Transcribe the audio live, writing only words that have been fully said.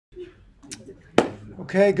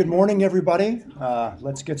Okay, good morning, everybody.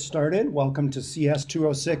 Let's get started. Welcome to CS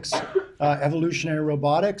 206 Evolutionary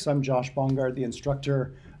Robotics. I'm Josh Bongard, the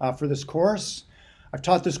instructor for this course. I've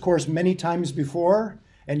taught this course many times before,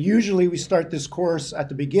 and usually we start this course at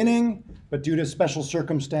the beginning, but due to special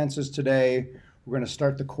circumstances today, we're going to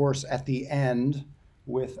start the course at the end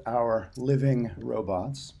with our living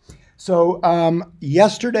robots. So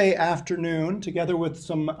yesterday afternoon, together with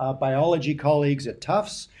some biology colleagues at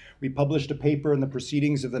Tufts, we published a paper in the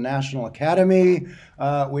Proceedings of the National Academy,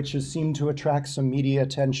 which has seemed to attract some media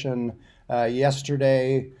attention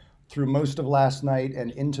yesterday, through most of last night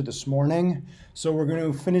and into this morning. So we're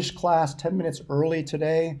going to finish class 10 minutes early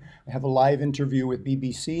today. I have a live interview with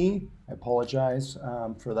BBC. I apologize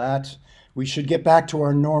for that. We should get back to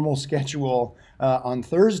our normal schedule on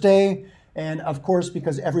Thursday. And of course,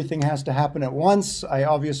 because everything has to happen at once, I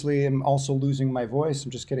obviously am also losing my voice.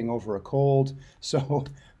 I'm just getting over a cold, so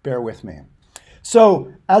bear with me.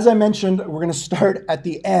 So, as I mentioned, we're going to start at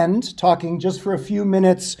the end, talking just for a few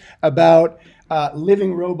minutes about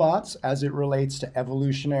living robots as it relates to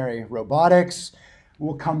evolutionary robotics.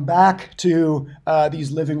 We'll come back to these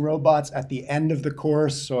living robots at the end of the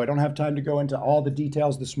course, so I don't have time to go into all the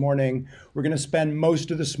details this morning. We're going to spend most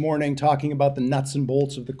of this morning talking about the nuts and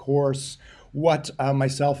bolts of the course, what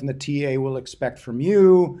myself and the TA will expect from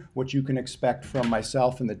you, what you can expect from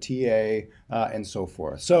myself and the TA, and so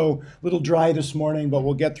forth. So a little dry this morning, but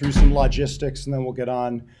we'll get through some logistics, and then we'll get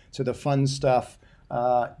on to the fun stuff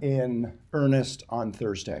in earnest on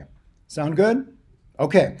Thursday. Sound good?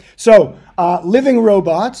 Okay, so living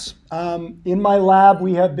robots. In my lab,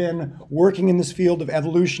 we have been working in this field of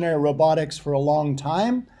evolutionary robotics for a long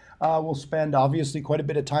time. We'll spend obviously quite a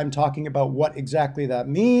bit of time talking about what exactly that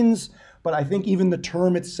means, but I think even the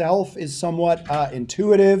term itself is somewhat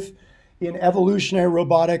intuitive. In evolutionary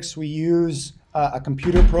robotics, we use a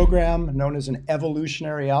computer program known as an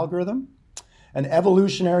evolutionary algorithm. An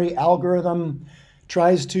evolutionary algorithm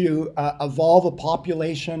tries to evolve a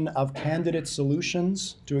population of candidate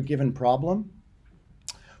solutions to a given problem.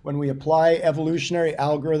 When we apply evolutionary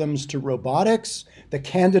algorithms to robotics, the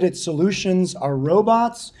candidate solutions are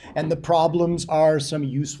robots, and the problems are some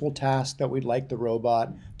useful tasks that we'd like the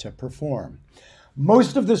robot to perform.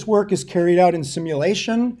 Most of this work is carried out in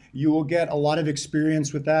simulation. You will get a lot of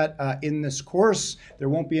experience with that in this course. There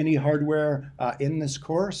won't be any hardware in this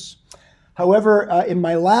course. However, in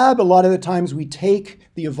my lab, a lot of the times we take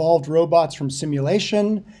the evolved robots from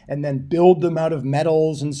simulation and then build them out of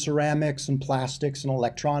metals and ceramics and plastics and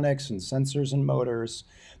electronics and sensors and motors,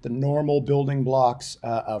 the normal building blocks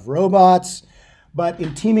of robots. But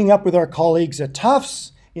in teaming up with our colleagues at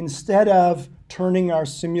Tufts, instead of turning our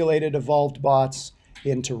simulated evolved bots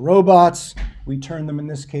into robots, we turn them in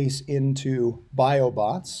this case into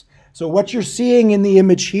biobots. So what you're seeing in the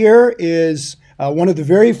image here is one of the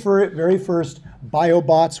very first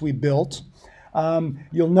biobots we built.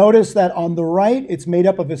 You'll notice that on the right, it's made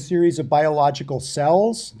up of a series of biological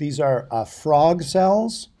cells. These are frog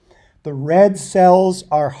cells. The red cells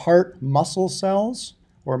are heart muscle cells,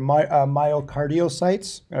 or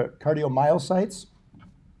cardiomyocytes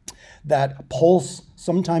that pulse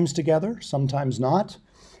sometimes together, sometimes not.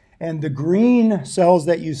 And the green cells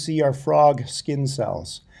that you see are frog skin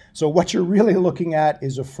cells. So what you're really looking at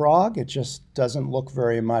is a frog. It just doesn't look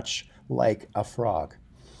very much like a frog.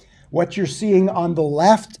 What you're seeing on the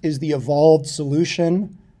left is the evolved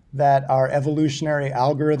solution that our evolutionary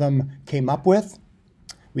algorithm came up with.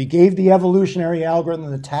 We gave the evolutionary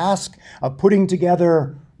algorithm the task of putting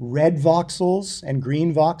together red voxels and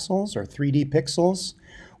green voxels, or 3D pixels,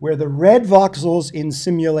 where the red voxels in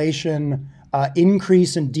simulation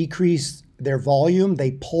increase and decrease their volume.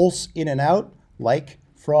 They pulse in and out like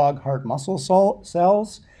frog heart muscle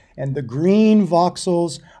cells, and the green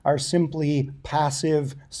voxels are simply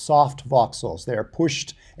passive soft voxels. They are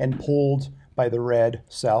pushed and pulled by the red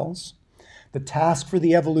cells. The task for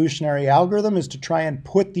the evolutionary algorithm is to try and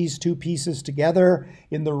put these two pieces together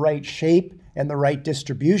in the right shape and the right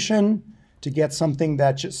distribution to get something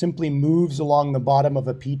that just simply moves along the bottom of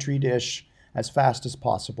a petri dish as fast as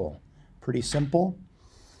possible. Pretty simple.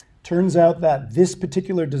 Turns out that this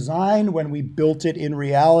particular design, when we built it in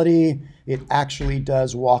reality, it actually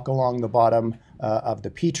does walk along the bottom of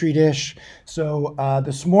the petri dish. So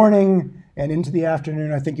this morning and into the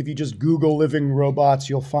afternoon, I think if you just Google living robots,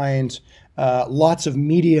 you'll find lots of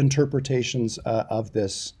media interpretations of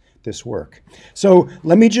this work. So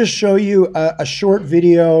let me just show you a short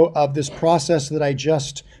video of this process that I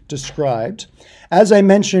just described. As I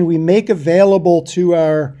mentioned, we make available to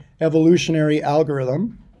our evolutionary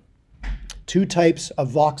algorithm two types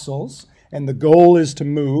of voxels, and the goal is to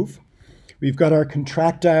move We've got our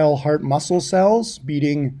contractile heart muscle cells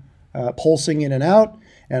beating, pulsing in and out,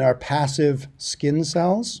 and our passive skin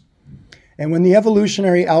cells. And when the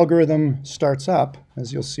evolutionary algorithm starts up,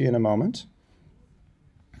 as you'll see in a moment,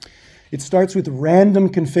 it starts with random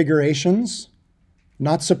configurations,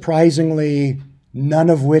 not surprisingly, none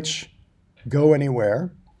of which go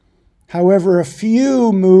anywhere. However, a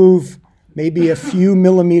few move maybe a few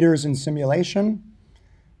millimeters in simulation.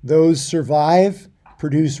 Those survive,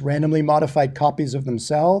 produce randomly modified copies of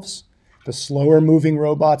themselves. The slower moving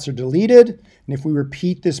robots are deleted. And if we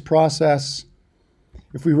repeat this process,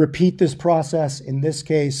 in this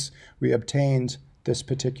case, we obtained this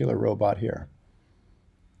particular robot here.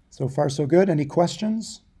 So far, so good. Any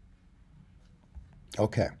questions?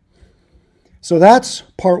 Okay. So that's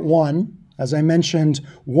part one. As I mentioned,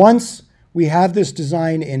 once we have this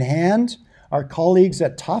design in hand, our colleagues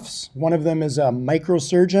at Tufts, one of them is a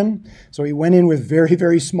microsurgeon, so he went in with very,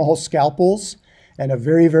 very small scalpels and a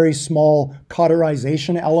very, very small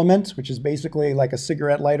cauterization element, which is basically like a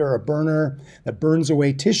cigarette lighter or a burner that burns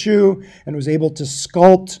away tissue, and was able to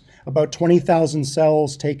sculpt about 20,000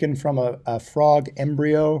 cells taken from a frog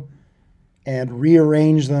embryo and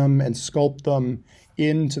rearrange them and sculpt them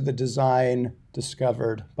into the design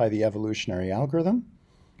discovered by the evolutionary algorithm.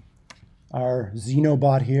 Our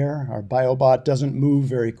xenobot here, our biobot, doesn't move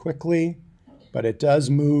very quickly, but it does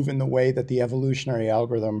move in the way that the evolutionary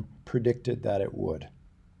algorithm predicted that it would.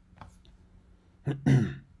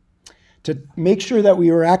 To make sure that we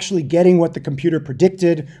were actually getting what the computer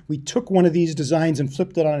predicted, we took one of these designs and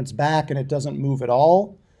flipped it on its back, and it doesn't move at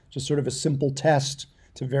all. Just sort of a simple test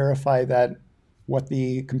to verify that what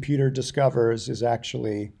the computer discovers is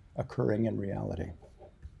actually occurring in reality.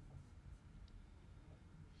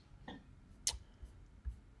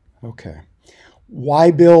 Okay.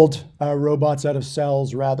 Why build robots out of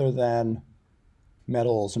cells rather than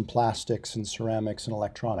metals and plastics and ceramics and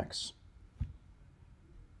electronics?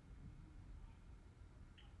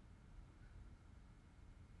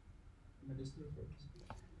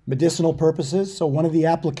 Medicinal purposes. So one of the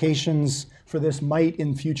applications for this might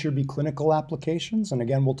in future be clinical applications. And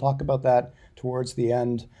again, we'll talk about that towards the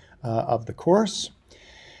end of the course.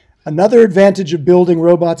 Another advantage of building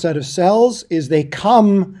robots out of cells is they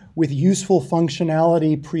come with useful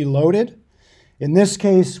functionality preloaded. In this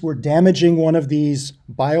case, we're damaging one of these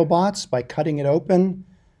biobots by cutting it open,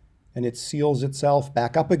 and it seals itself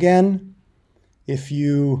back up again. If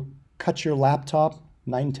you cut your laptop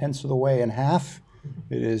 9/10 of the way in half,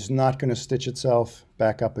 it is not going to stitch itself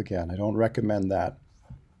back up again. I don't recommend that.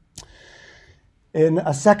 In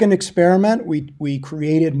a second experiment, we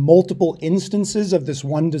created multiple instances of this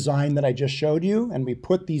one design that I just showed you, and we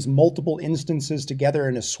put these multiple instances together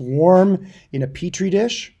in a swarm in a petri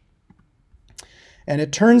dish. And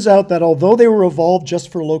it turns out that although they were evolved just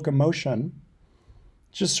for locomotion,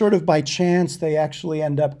 just sort of by chance, they actually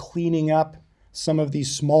end up cleaning up some of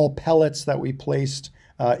these small pellets that we placed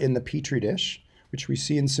in the petri dish, which we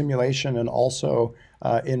see in simulation and also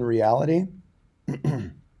in reality.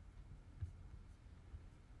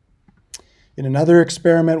 In another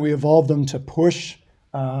experiment, we evolved them to push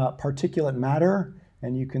particulate matter,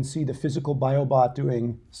 and you can see the physical biobot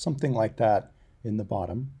doing something like that in the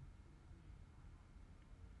bottom.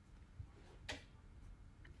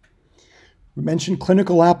 We mentioned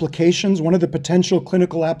clinical applications. One of the potential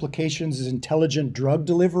clinical applications is intelligent drug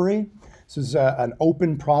delivery. This is an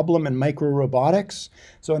open problem in microrobotics.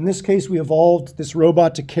 So in this case, we evolved this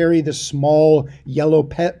robot to carry this small yellow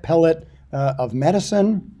pellet of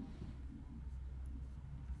medicine.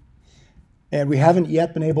 And we haven't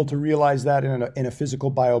yet been able to realize that in a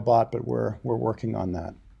physical biobot, but we're working on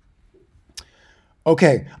that.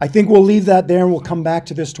 Okay, I think we'll leave that there and we'll come back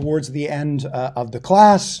to this towards the end of the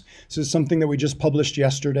class. This is something that we just published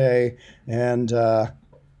yesterday, and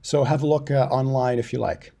so have a look online if you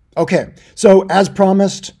like. Okay, so as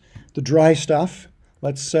promised, the dry stuff.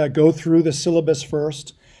 Let's go through the syllabus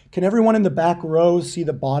first. Can everyone in the back row see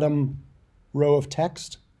the bottom row of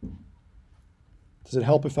text? Does it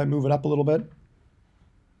help if I move it up a little bit?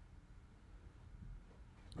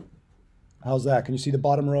 How's that? Can you see the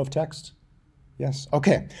bottom row of text? Yes?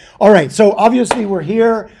 Okay. All right. So obviously we're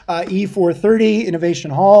here, E430 Innovation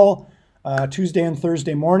Hall, Tuesday and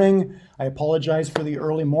Thursday morning. I apologize for the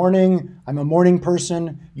early morning. I'm a morning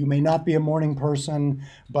person. You may not be a morning person,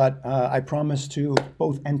 but I promise to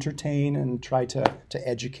both entertain and try to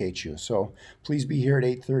educate you. So please be here at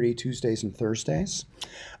 8:30 Tuesdays and Thursdays.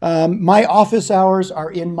 My office hours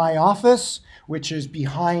are in my office, which is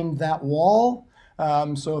behind that wall.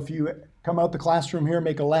 So if you Come out the classroom here,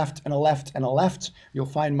 make a left and a left and a left. You'll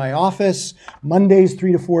find my office. Mondays,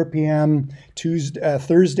 3 to 4 p.m.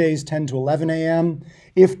 Thursdays, 10 to 11 a.m.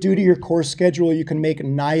 If due to your course schedule, you can make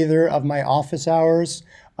neither of my office hours,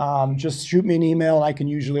 just shoot me an email. I can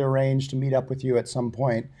usually arrange to meet up with you at some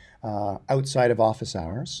point outside of office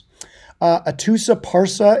hours. Atusa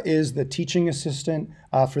Parsa is the teaching assistant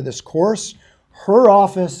for this course. Her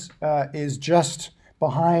office is just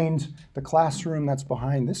behind the classroom that's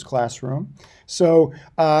behind this classroom. So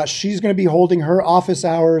she's going to be holding her office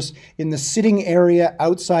hours in the sitting area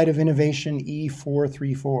outside of Innovation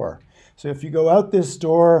E434. So if you go out this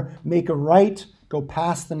door, make a right, go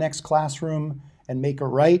past the next classroom and make a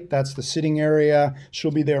right. That's the sitting area.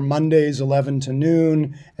 She'll be there Mondays 11 to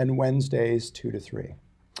noon and Wednesdays 2 to 3.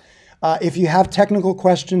 If you have technical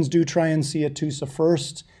questions, do try and see Atusa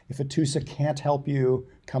first. If Atusa can't help you,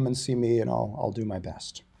 come and see me and I'll do my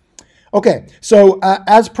best. Okay, so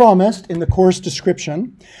as promised in the course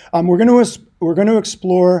description, we're going to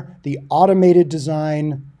explore the automated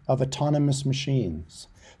design of autonomous machines.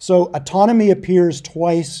 So autonomy appears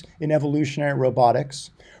twice in evolutionary robotics.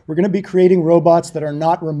 We're going to be creating robots that are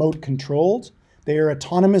not remote controlled. They are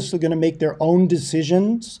autonomously going to make their own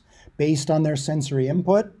decisions based on their sensory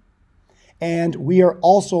input. And we are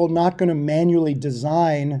also not going to manually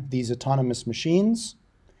design these autonomous machines.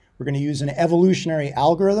 We're going to use an evolutionary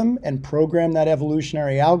algorithm and program that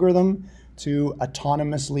evolutionary algorithm to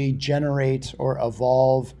autonomously generate or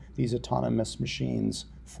evolve these autonomous machines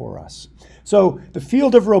for us. So the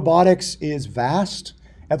field of robotics is vast.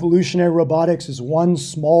 Evolutionary robotics is one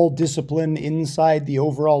small discipline inside the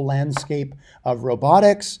overall landscape of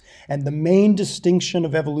robotics. And the main distinction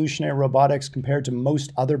of evolutionary robotics compared to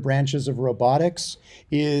most other branches of robotics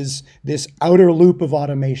is this outer loop of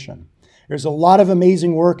automation. There's a lot of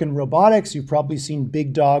amazing work in robotics. You've probably seen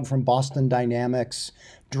Big Dog from Boston Dynamics,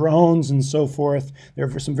 drones and so forth. There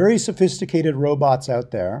are some very sophisticated robots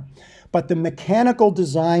out there. But the mechanical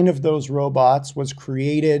design of those robots was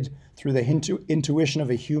created through the intuition of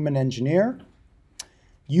a human engineer.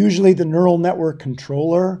 Usually the neural network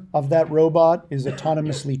controller of that robot is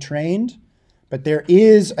autonomously trained, but there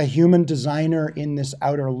is a human designer in this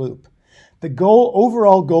outer loop. The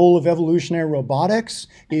overall goal of evolutionary robotics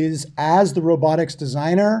is, as the robotics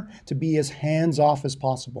designer, to be as hands-off as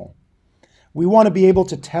possible. We want to be able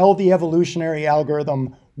to tell the evolutionary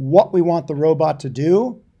algorithm what we want the robot to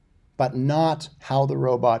do, but not how the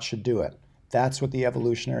robot should do it. That's what the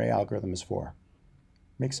evolutionary algorithm is for.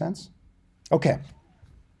 Make sense? Okay.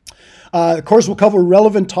 The course will cover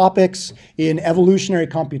relevant topics in evolutionary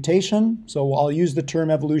computation. So I'll use the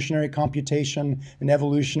term evolutionary computation and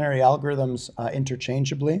evolutionary algorithms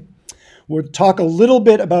interchangeably. We'll talk a little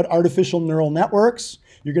bit about artificial neural networks.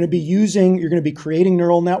 You're going to be creating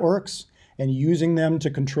neural networks and using them to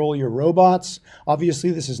control your robots. Obviously,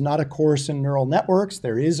 this is not a course in neural networks.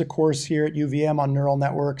 There is a course here at UVM on neural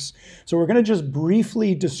networks. So we're going to just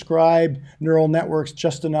briefly describe neural networks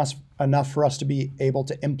just enough for us to be able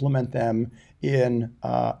to implement them in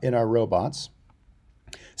our robots.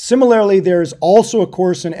 Similarly, there's also a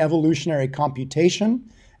course in evolutionary computation.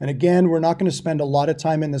 And again, we're not going to spend a lot of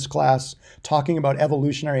time in this class talking about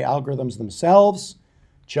evolutionary algorithms themselves.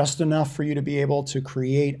 Just enough for you to be able to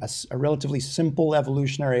create a relatively simple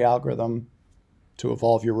evolutionary algorithm to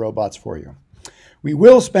evolve your robots for you. We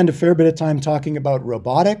will spend a fair bit of time talking about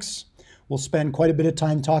robotics. We'll spend quite a bit of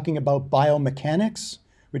time talking about biomechanics,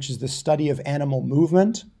 which is the study of animal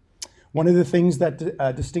movement. One of the things that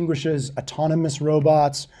distinguishes autonomous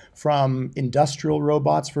robots from industrial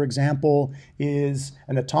robots, for example, is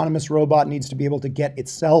an autonomous robot needs to be able to get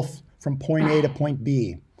itself from point A to point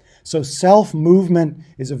B. So self-movement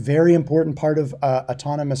is a very important part of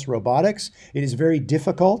autonomous robotics. It is very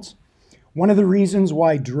difficult. One of the reasons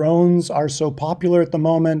why drones are so popular at the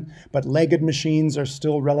moment, but legged machines are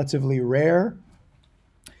still relatively rare,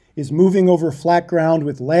 is moving over flat ground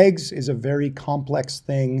with legs is a very complex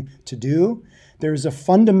thing to do. There's a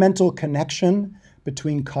fundamental connection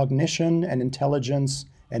between cognition and intelligence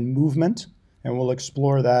and movement, and we'll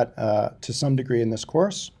explore that to some degree in this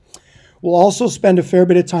course. We'll also spend a fair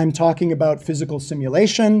bit of time talking about physical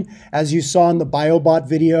simulation. As you saw in the BioBot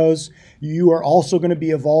videos, you are also going to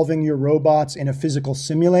be evolving your robots in a physical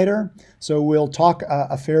simulator. So we'll talk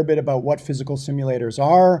a fair bit about what physical simulators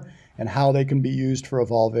are and how they can be used for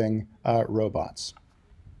evolving robots.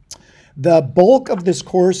 The bulk of this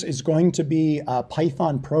course is going to be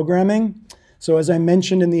Python programming. So as I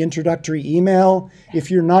mentioned in the introductory email,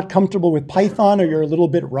 if you're not comfortable with Python or you're a little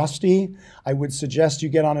bit rusty, I would suggest you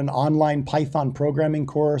get on an online Python programming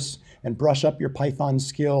course and brush up your Python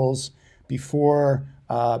skills before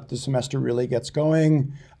the semester really gets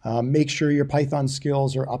going. Make sure your Python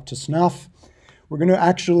skills are up to snuff. I'm going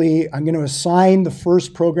to assign the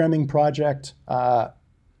first programming project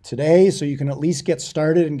today, so you can at least get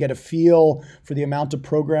started and get a feel for the amount of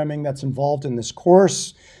programming that's involved in this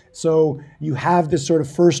course. So you have this sort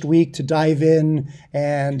of first week to dive in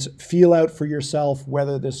and feel out for yourself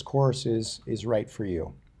whether this course is right for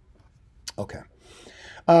you. Okay.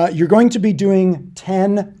 You're going to be doing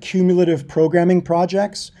 10 cumulative programming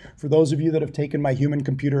projects. For those of you that have taken my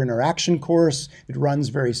human-computer interaction course, it runs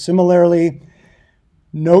very similarly.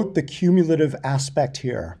 Note the cumulative aspect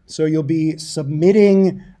here. So you'll be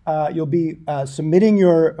submitting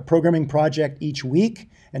your programming project each week,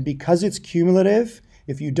 and because it's cumulative,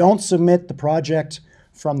 if you don't submit the project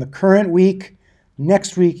from the current week,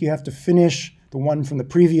 next week you have to finish the one from the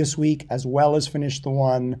previous week as well as finish the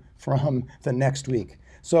one from the next week.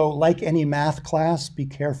 So like any math class, be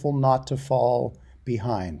careful not to fall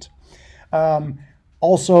behind.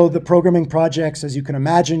 Also, the programming projects, as you can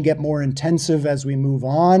imagine, get more intensive as we move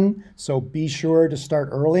on, so be sure to start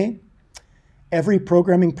early. Every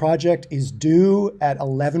programming project is due at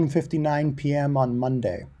 11:59 p.m. on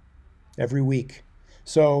Monday, every week.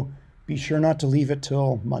 So be sure not to leave it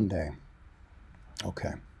till Monday.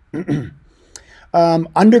 Okay.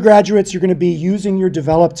 Undergraduates, you're going to be using your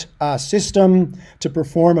developed system to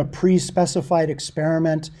perform a pre-specified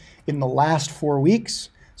experiment in the last 4 weeks.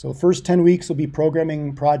 So the first 10 weeks will be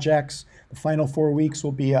programming projects. The final 4 weeks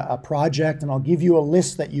will be a project, and I'll give you a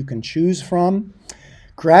list that you can choose from.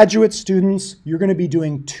 Graduate students, you're going to be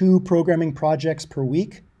doing 2 programming projects per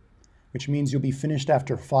week, which means you'll be finished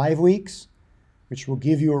after 5 weeks, which will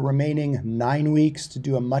give you a remaining 9 weeks to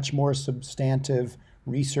do a much more substantive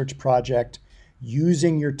research project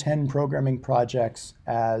using your 10 programming projects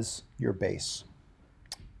as your base.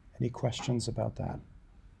 Any questions about that?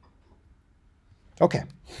 Okay.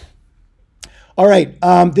 All right,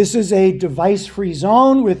 this is a device-free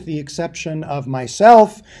zone with the exception of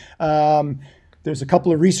myself. There's a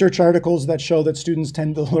couple of research articles that show that students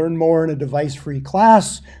tend to learn more in a device-free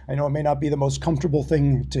class. I know it may not be the most comfortable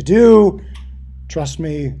thing to do. Trust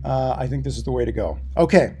me, I think this is the way to go.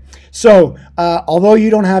 Okay, so although you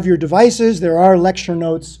don't have your devices, there are lecture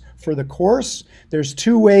notes for the course. There's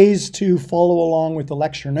 2 ways to follow along with the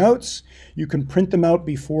lecture notes. You can print them out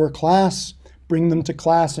before class, bring them to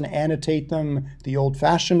class and annotate them the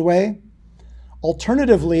old-fashioned way.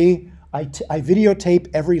 Alternatively, I videotape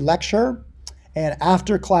every lecture, and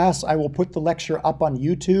after class, I will put the lecture up on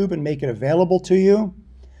YouTube and make it available to you.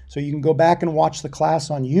 So you can go back and watch the class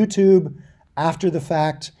on YouTube after the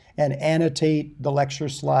fact and annotate the lecture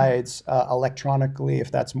slides electronically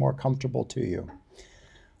if that's more comfortable to you.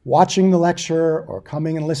 Watching the lecture or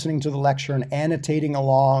coming and listening to the lecture and annotating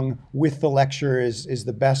along with the lecture is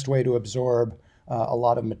the best way to absorb a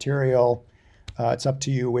lot of material. It's up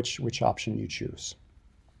to you which option you choose.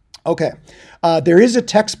 Okay, there is a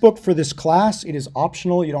textbook for this class. It is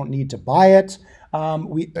optional. You don't need to buy it.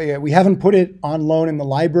 We haven't put it on loan in the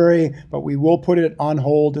library, but we will put it on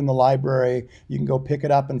hold in the library. You can go pick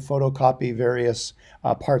it up and photocopy various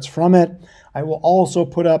parts from it. I will also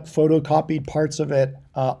put up photocopied parts of it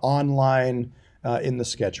online in the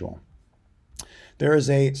schedule. There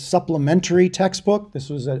is a supplementary textbook. This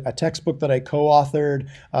was a textbook that I co-authored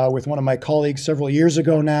with one of my colleagues several years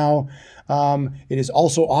ago now. It is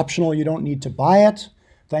also optional. You don't need to buy it.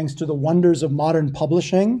 Thanks to the wonders of modern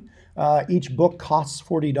publishing, each book costs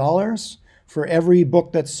 $40. For every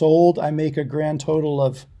book that's sold, I make a grand total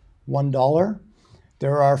of $1.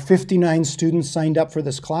 There are 59 students signed up for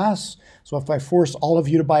this class. So if I force all of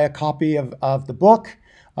you to buy a copy of the book,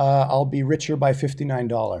 I'll be richer by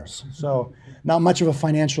 $59. So not much of a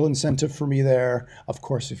financial incentive for me there. Of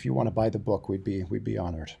course, if you want to buy the book, we'd be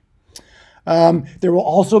honored. There will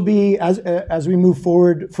also be, as we move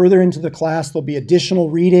forward further into the class, there'll be additional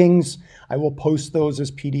readings. I will post those as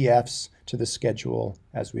PDFs to the schedule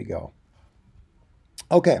as we go.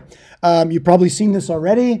 Okay, you've probably seen this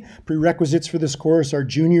already. Prerequisites for this course are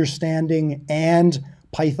junior standing and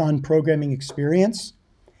Python programming experience.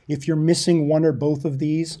 If you're missing one or both of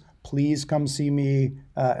these, please come see me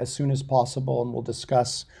as soon as possible and we'll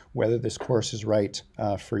discuss whether this course is right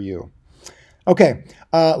for you. Okay,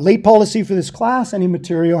 late policy for this class, any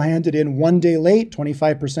material handed in 1 day late,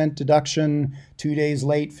 25% deduction, 2 days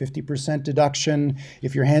late, 50% deduction.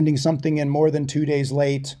 If you're handing something in more than 2 days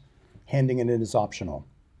late, handing it in is optional.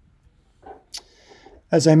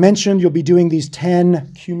 As I mentioned, you'll be doing these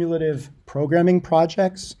 10 cumulative programming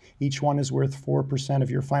projects. Each one is worth 4%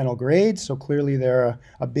 of your final grade, so clearly they're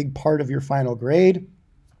a big part of your final grade.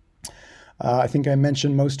 I think I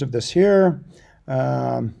mentioned most of this here.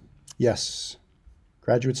 Yes,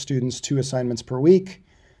 Graduate students, 2 assignments per week.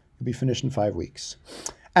 You'll be finished in 5 weeks.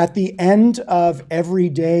 At the end of every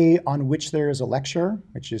day on which there is a lecture,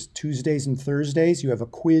 which is Tuesdays and Thursdays, you have a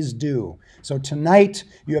quiz due. So tonight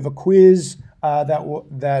you have a quiz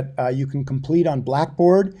that you can complete on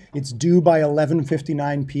Blackboard. It's due by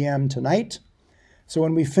 11:59 p.m. tonight. So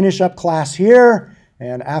when we finish up class here,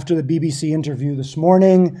 and after the BBC interview this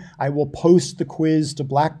morning, I will post the quiz to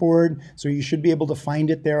Blackboard. So you should be able to find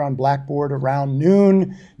it there on Blackboard around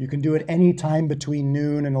noon. You can do it any time between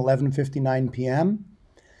noon and 11:59 p.m.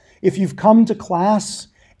 If you've come to class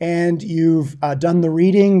and you've done the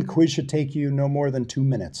reading, the quiz should take you no more than 2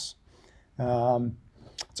 minutes.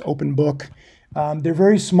 It's open book. They're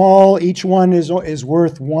very small. Each one is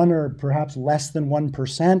worth 1 or perhaps less than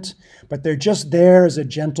 1%, but they're just there as a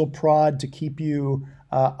gentle prod to keep you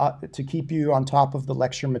on top of the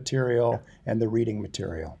lecture material and the reading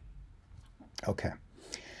material. Okay.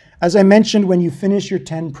 As I mentioned, when you finish your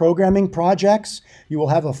 10 programming projects, you will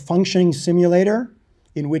have a functioning simulator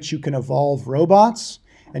in which you can evolve robots,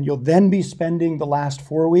 and you'll then be spending the last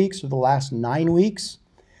 4 weeks or the last 9 weeks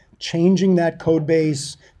changing that code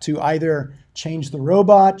base to either change the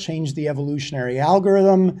robot, change the evolutionary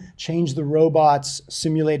algorithm, change the robot's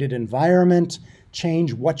simulated environment,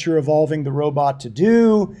 change what you're evolving the robot to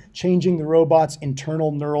do, changing the robot's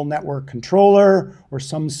internal neural network controller, or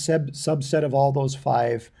some subset of all those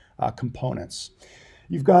 5 components.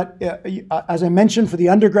 You've got, as I mentioned, for the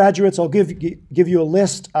undergraduates, I'll give you a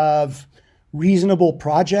list of reasonable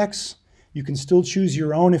projects. You can still choose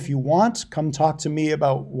your own if you want. Come talk to me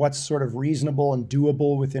about what's sort of reasonable and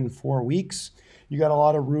doable within 4 weeks. You got a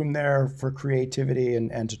lot of room there for creativity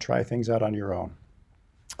and to try things out on your own.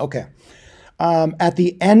 Okay. At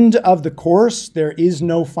the end of the course, there is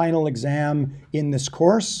no final exam in this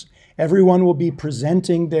course. Everyone will be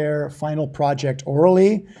presenting their final project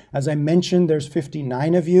orally. As I mentioned, there's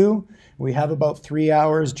 59 of you. We have about 3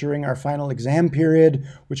 hours during our final exam period,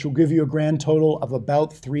 which will give you a grand total of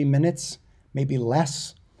about 3 minutes, maybe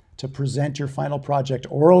less, to present your final project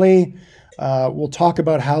orally. We'll talk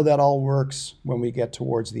about how that all works when we get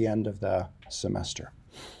towards the end of the semester.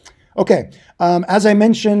 Okay, as I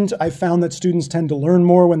mentioned, I found that students tend to learn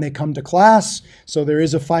more when they come to class, so there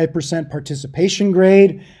is a 5% participation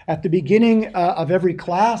grade. At the beginning of every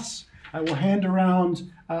class, I will hand around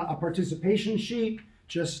a participation sheet.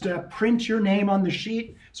 Just print your name on the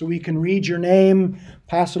sheet so we can read your name,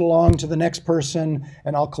 pass it along to the next person,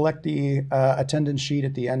 and I'll collect the attendance sheet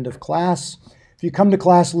at the end of class. If you come to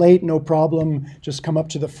class late, no problem. Just come up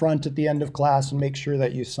to the front at the end of class and make sure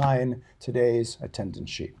that you sign today's attendance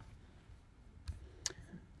sheet.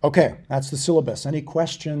 Okay, that's the syllabus. Any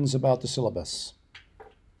questions about the syllabus?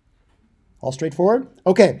 All straightforward?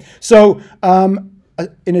 Okay, so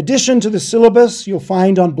in addition to the syllabus, you'll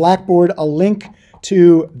find on Blackboard a link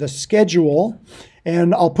to the schedule,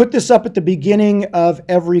 and I'll put this up at the beginning of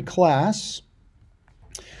every class.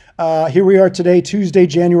 Here we are today, Tuesday,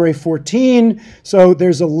 January 14. So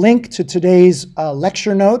there's a link to today's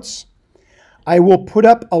lecture notes. I will put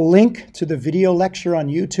up a link to the video lecture on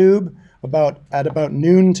YouTube at about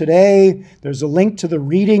noon today. There's a link to the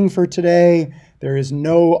reading for today. There is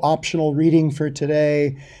no optional reading for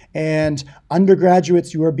today. And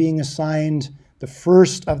undergraduates, you are being assigned the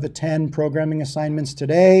first of the 10 programming assignments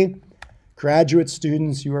today. Graduate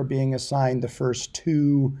students, you are being assigned the first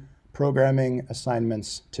 2 programming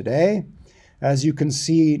assignments today. As you can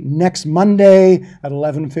see, next Monday at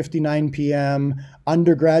 11:59 p.m.,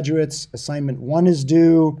 undergraduates assignment 1 is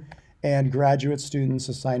due, and graduate students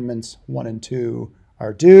assignments 1 and 2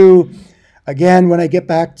 are due. Again, when I get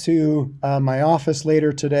back to my office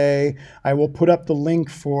later today, I will put up the link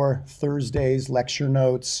for Thursday's lecture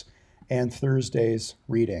notes and Thursday's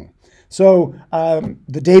reading. So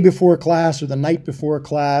the day before class or the night before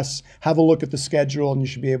class, have a look at the schedule and you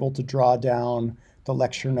should be able to draw down the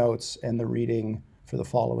lecture notes and the reading for the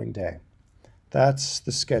following day. That's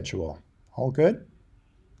the schedule. All good?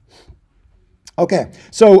 Okay,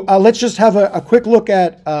 so let's just have a quick look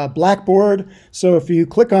at Blackboard. So if you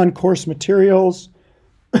click on course materials,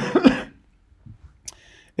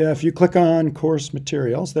 if you click on course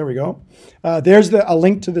materials, there we go. There's a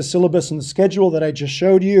link to the syllabus and the schedule that I just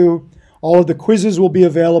showed you. All of the quizzes will be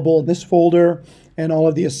available in this folder, and all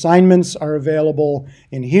of the assignments are available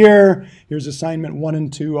in here. Here's assignment 1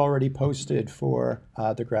 and 2 already posted for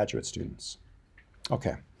the graduate students.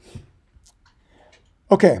 Okay.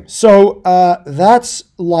 Okay, so that's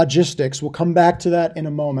logistics. We'll come back to that in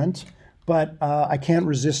a moment, but I can't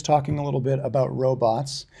resist talking a little bit about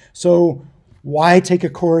robots. So Why take a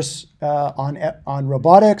course on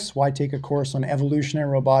robotics? Why take a course on evolutionary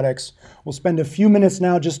robotics? We'll spend a few minutes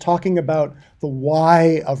now just talking about the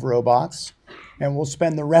why of robots, and we'll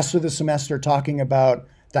spend the rest of the semester talking about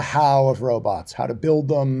the how of robots, how to build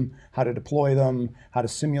them, how to deploy them, how to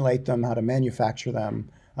simulate them, how to manufacture them,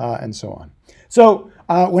 and so on. So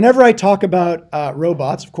whenever I talk about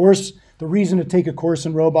robots, of course, the reason to take a course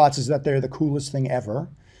in robots is that they're the coolest thing ever.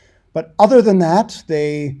 But other than that,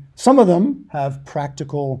 some of them have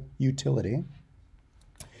practical utility.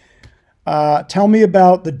 Tell me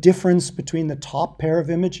about the difference between the top pair of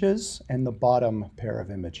images and the bottom pair of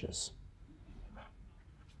images.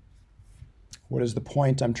 What is the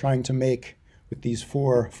point I'm trying to make with these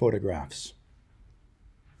 4 photographs?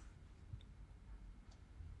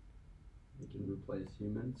 They can replace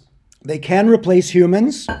humans. They can replace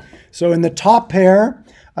humans. So in the top pair,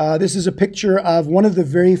 this is a picture of one of the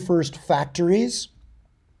very first factories.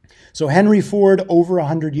 So Henry Ford, over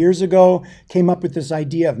 100 years ago, came up with this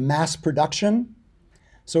idea of mass production.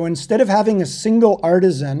 So instead of having a single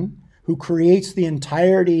artisan who creates the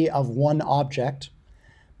entirety of one object,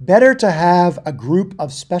 better to have a group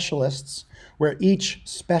of specialists where each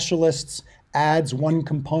specialist adds one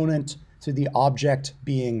component to the object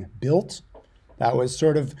being built. That was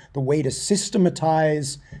sort of the way to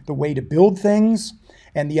systematize the way to build things.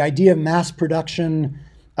 And the idea of mass production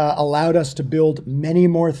allowed us to build many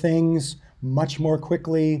more things much more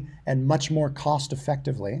quickly and much more cost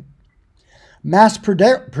effectively. Mass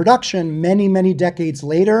production many, many decades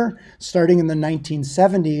later, starting in the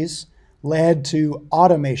 1970s, led to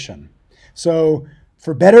automation. So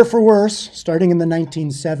for better or for worse, starting in the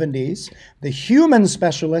 1970s, the human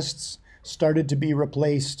specialists started to be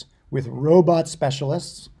replaced with robot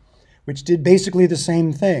specialists, which did basically the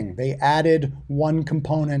same thing. They added one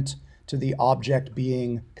component to the object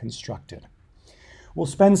being constructed. We'll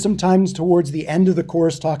spend some time towards the end of the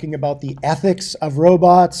course talking about the ethics of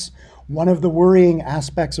robots. One of the worrying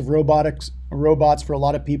aspects of robots for a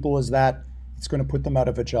lot of people is that it's going to put them out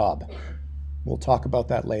of a job. We'll talk about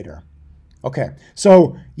that later. Okay,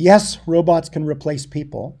 so yes, robots can replace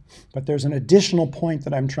people, but there's an additional point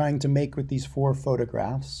that I'm trying to make with these 4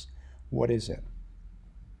 photographs. What is it?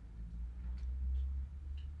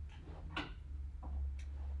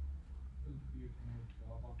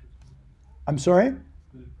 I'm sorry?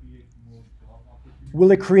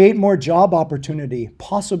 Will it create more job opportunity?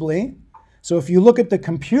 Possibly. So if you look at the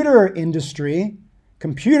computer industry,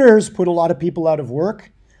 computers put a lot of people out of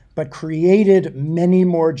work, but created many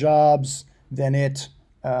more jobs than it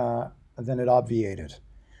obviated.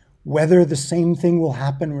 Whether the same thing will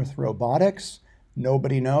happen with robotics,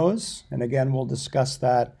 nobody knows. And again, we'll discuss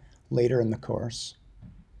that later in the course.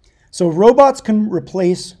 So robots can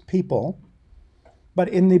replace people, but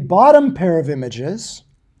in the bottom pair of images,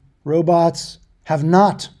 robots have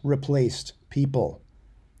not replaced people.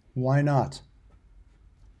 Why not?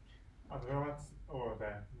 The robots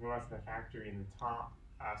in the factory in the top,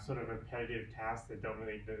 sort of repetitive tasks that don't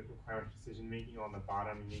really require much decision making. On the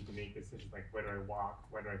bottom, you need to make decisions like where do I walk,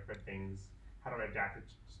 where do I put things, how do I adapt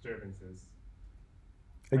to disturbances.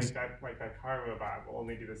 Like that car robot will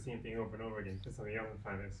only do the same thing over and over again. Put something else in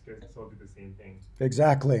front of it, it'll still do the same thing.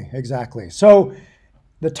 Exactly. So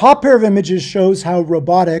the top pair of images shows how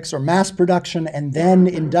robotics, or mass production and then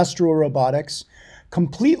industrial robotics,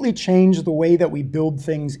 completely changed the way that we build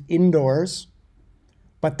things indoors,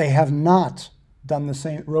 but they have not done the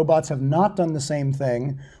same. Robots have not done the same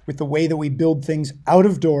thing with the way that we build things out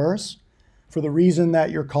of doors, for the reason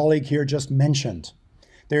that your colleague here just mentioned.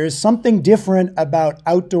 There is something different about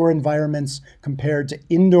outdoor environments compared to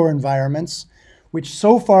indoor environments, which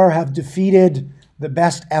so far have defeated the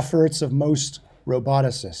best efforts of most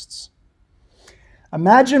roboticists.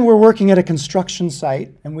 Imagine we're working at a construction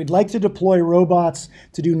site and we'd like to deploy robots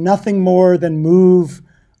to do nothing more than move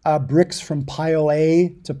bricks from pile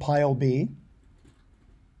A to pile B.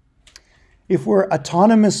 If we're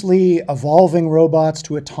autonomously evolving robots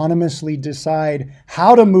to autonomously decide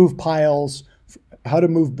how to move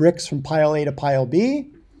bricks from pile A to pile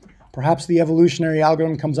B, perhaps the evolutionary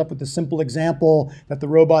algorithm comes up with the simple example that the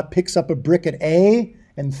robot picks up a brick at A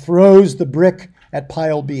and throws the brick at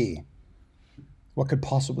pile B. What could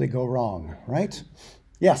possibly go wrong, right?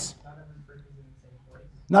 Yes?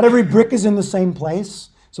 Not every brick is in the same place.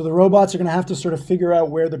 So the robots are going to have to sort of figure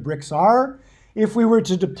out where the bricks are. If we were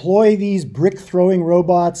to deploy these brick-throwing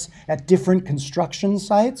robots at different construction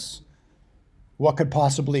sites, what could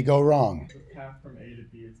possibly go wrong? The path from A to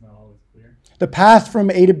B is not always clear. The path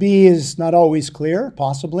from A to B is not always clear,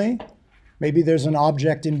 possibly. Maybe there's an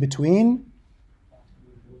object in between.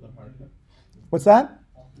 What's that?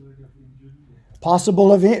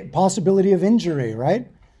 Possibility of injury, right?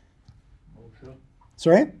 OSHA.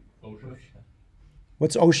 Sorry? OSHA.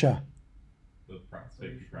 What's OSHA?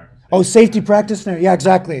 Safety practice. Oh, safety practice there. Yeah,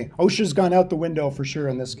 exactly. OSHA's gone out the window for sure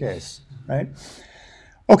in this case, right?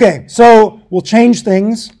 Okay, so we'll change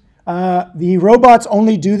things. The robots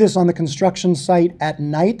only do this on the construction site at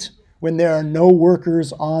night when there are no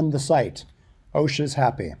workers on the site. OSHA's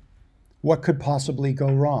happy. What could possibly go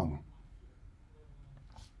wrong?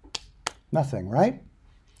 Nothing, right?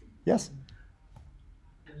 Yes?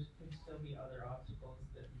 There can still be other obstacles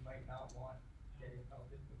that you might not want getting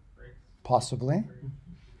pelted with bricks. Possibly.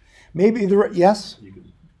 Maybe yes? You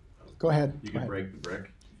could, Go ahead. you could break the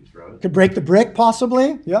brick if you throw it. Could break the brick,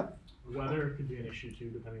 possibly. Yep. Weather could be an issue too,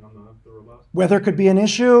 depending on the robot. Weather could be an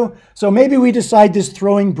issue. So maybe we decide this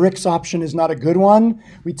throwing bricks option is not a good one.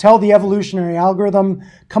 We tell the evolutionary algorithm,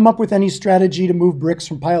 come up with any strategy to move bricks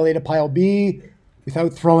from pile A to pile B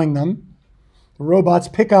without throwing them. The robots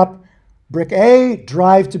pick up brick A,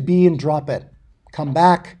 drive to B and drop it. Come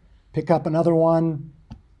back, pick up another one.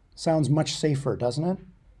 Sounds much safer, doesn't it?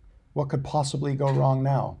 What could possibly go wrong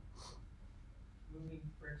now? Moving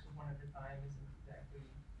bricks one at a time isn't exactly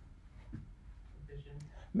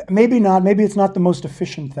efficient. Maybe not. Maybe it's not the most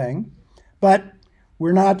efficient thing, but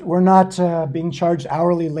we're not being charged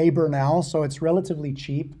hourly labor now, so it's relatively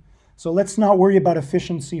cheap. So let's not worry about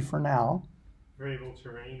efficiency for now. Variable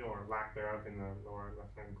terrain or lack thereof in the lower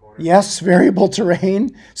left-hand corner. Yes, variable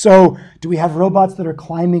terrain. So do we have robots that are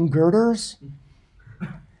climbing girders?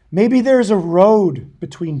 Maybe there's a road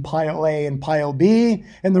between pile A and pile B,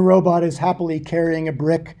 and the robot is happily carrying a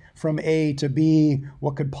brick from A to B.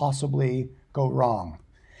 What could possibly go wrong?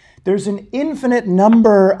 There's an infinite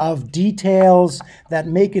number of details that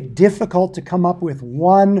make it difficult to come up with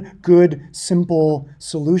one good, simple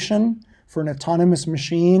solution for an autonomous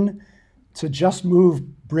machine to just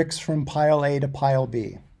move bricks from pile A to pile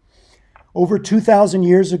B. Over 2,000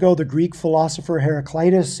 years ago, the Greek philosopher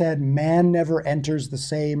Heraclitus said, man never enters the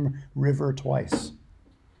same river twice.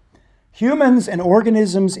 Humans and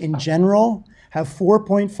organisms in general have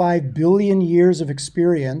 4.5 billion years of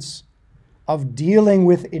experience of dealing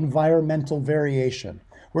with environmental variation.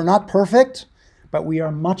 We're not perfect, but we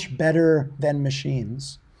are much better than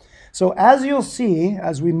machines. So as you'll see,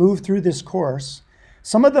 as we move through this course,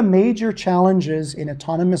 some of the major challenges in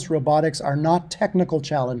autonomous robotics are not technical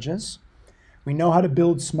challenges. We know how to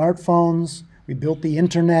build smartphones. We built the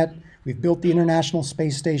internet. We've built the International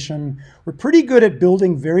Space Station. We're pretty good at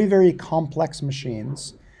building very, very complex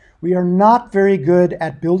machines. We are not very good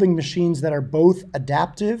at building machines that are both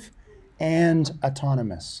adaptive and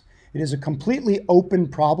autonomous. It is a completely open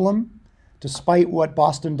problem, despite what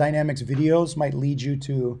Boston Dynamics videos might lead you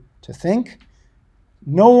to think.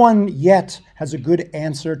 No one yet has a good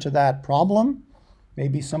answer to that problem.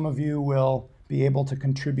 Maybe some of you will be able to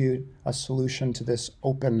contribute a solution to this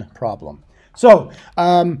open problem. So,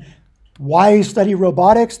 why study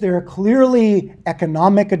robotics? There are clearly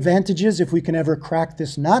economic advantages if we can ever crack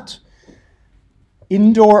this nut.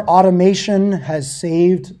 Indoor automation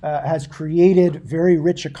has created very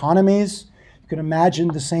rich economies. You could imagine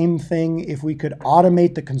the same thing if we could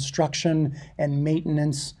automate the construction and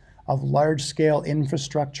maintenance of large-scale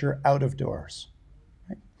infrastructure out of doors.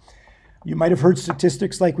 You might have heard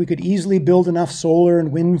statistics like we could easily build enough solar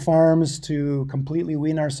and wind farms to completely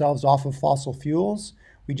wean ourselves off of fossil fuels.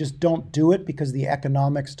 We just don't do it because the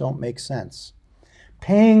economics don't make sense.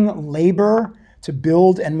 Paying labor to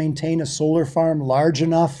build and maintain a solar farm large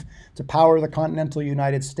enough to power the continental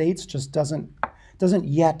United States just doesn't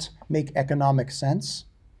yet make economic sense.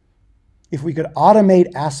 If we could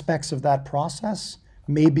automate aspects of that process,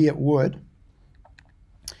 maybe it would.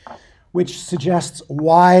 Which suggests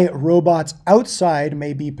why robots outside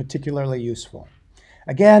may be particularly useful.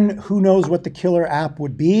 Again, who knows what the killer app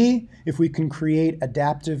would be if we can create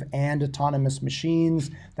adaptive and autonomous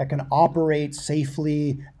machines that can operate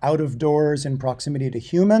safely out of doors in proximity to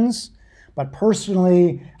humans. But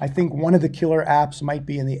personally, I think one of the killer apps might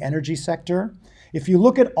be in the energy sector. If you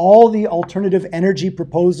look at all the alternative energy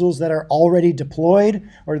proposals that are already deployed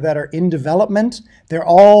or that are in development, they're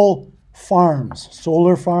all farms,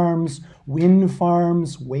 solar farms, wind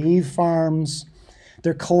farms, wave farms.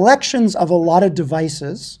 They're collections of a lot of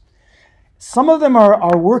devices. Some of them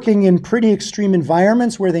are working in pretty extreme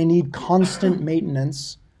environments where they need constant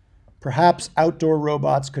maintenance. Perhaps outdoor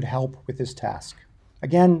robots could help with this task.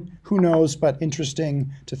 Again, who knows, but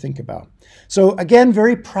interesting to think about. So again,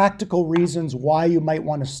 very practical reasons why you might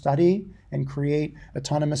want to study and create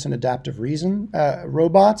autonomous and adaptive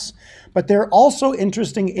robots. But there are also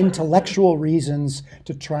interesting intellectual reasons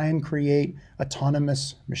to try and create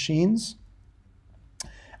autonomous machines.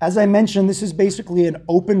 As I mentioned, this is basically an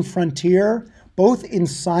open frontier, both in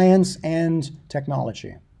science and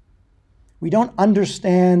technology. We don't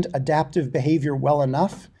understand adaptive behavior well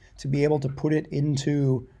enough to be able to put it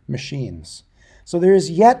into machines. So there is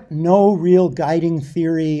yet no real guiding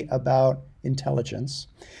theory about intelligence.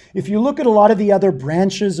 If you look at a lot of the other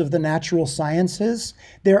branches of the natural sciences,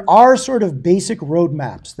 there are sort of basic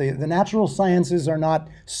roadmaps. The natural sciences are not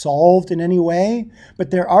solved in any way, but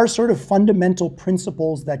there are sort of fundamental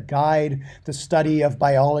principles that guide the study of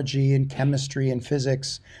biology and chemistry and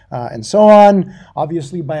physics and so on.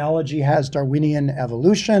 Obviously, biology has Darwinian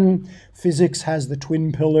evolution. Physics has the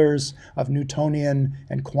twin pillars of Newtonian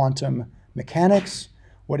and quantum mechanics.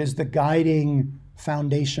 What is the guiding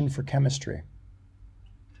foundation for chemistry?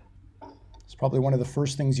 It's probably one of the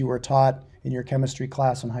first things you were taught in your chemistry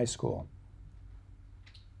class in high school.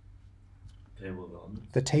 Table of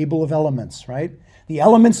elements. The table of elements, right? The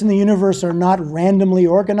elements in the universe are not randomly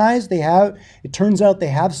organized. It turns out they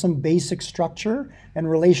have some basic structure and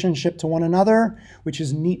relationship to one another, which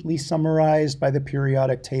is neatly summarized by the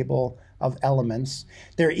periodic table of elements.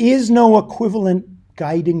 There is no equivalent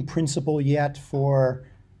guiding principle yet for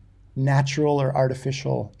natural or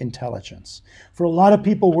artificial intelligence. For a lot of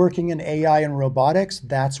people working in AI and robotics,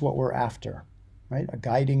 that's what we're after, right? A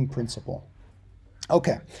guiding principle.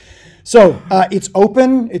 Okay, so it's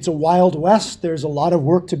open, it's a wild west, there's a lot of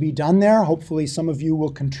work to be done there. Hopefully some of you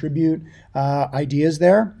will contribute ideas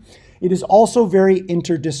there. It is also very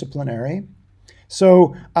interdisciplinary.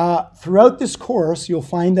 So throughout this course, you'll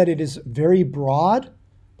find that it is very broad,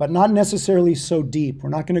 but not necessarily so deep. We're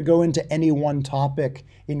not going to go into any one topic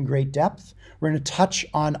in great depth. We're going to touch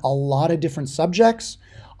on a lot of different subjects.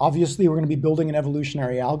 Obviously, we're going to be building an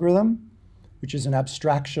evolutionary algorithm, which is an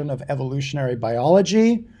abstraction of evolutionary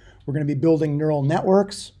biology. We're going to be building neural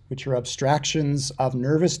networks, which are abstractions of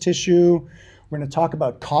nervous tissue. We're going to talk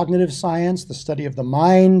about cognitive science, the study of the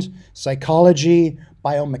mind, psychology,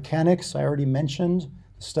 biomechanics, I already mentioned,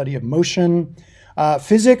 the study of motion.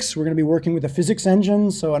 Physics, we're going to be working with a physics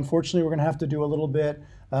engine, so unfortunately we're going to have to do a little bit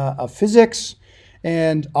of physics.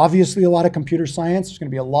 And obviously a lot of computer science. There's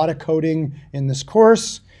going to be a lot of coding in this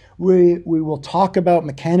course. We will talk about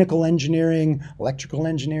mechanical engineering, electrical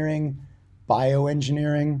engineering,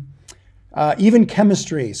 bioengineering, even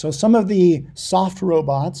chemistry. So some of the soft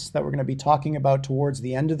robots that we're going to be talking about towards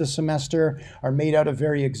the end of the semester are made out of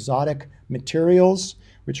very exotic materials,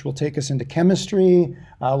 which will take us into chemistry.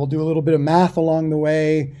 We'll do a little bit of math along the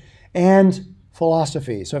way, and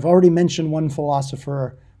philosophy. So I've already mentioned one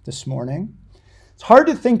philosopher this morning. It's hard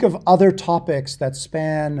to think of other topics that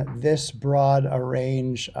span this broad a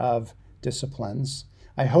range of disciplines.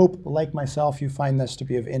 I hope, like myself, you find this to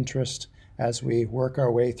be of interest as we work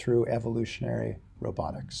our way through evolutionary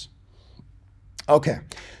robotics. Okay,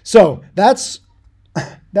 so that's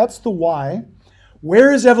the why.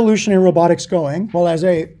 Where is evolutionary robotics going? Well, as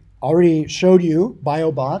I already showed you,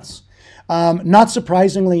 biobots. Not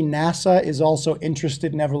surprisingly, NASA is also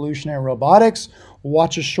interested in evolutionary robotics. We'll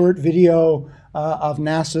watch a short video of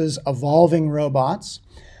NASA's evolving robots.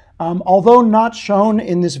 Although not shown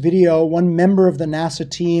in this video, one member of the NASA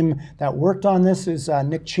team that worked on this is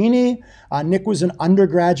Nick Cheney. Nick was an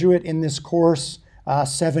undergraduate in this course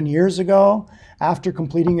 7 years ago. After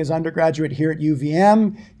completing his undergraduate here at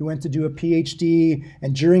UVM, he went to do a PhD,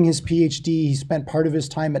 and during his PhD, he spent part of his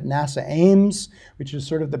time at NASA Ames, which is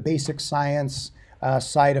sort of the basic science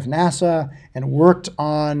side of NASA, and worked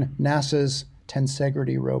on NASA's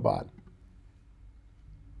tensegrity robot.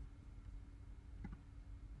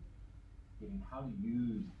 How to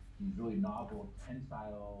use these really novel,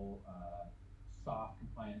 tensile, soft,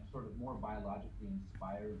 compliant, sort of more biologically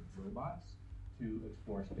inspired robots to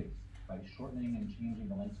explore space by shortening and changing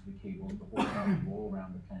the lengths of the cables, the horizontal roll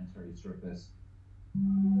around the planetary surface.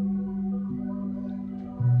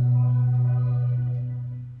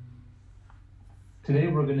 Today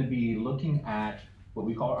we're going to be looking at what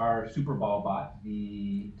we call our super ball bot,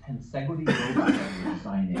 the tensegrity robot that we're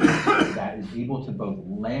designing that is able to both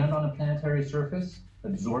land on a planetary surface,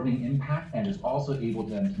 absorbing impact, and is also able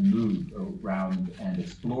then to move around and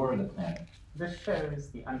explore the planet. This shows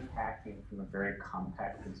the unpacking from a very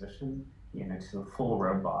compact position into a full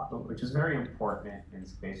robot, which is very important in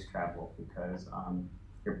space travel because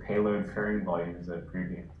your payload carrying volume is at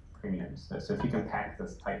premium. So if you can pack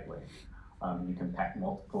this tightly, you can pack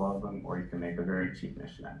multiple of them, or you can make a very cheap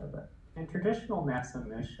mission out of it. In traditional NASA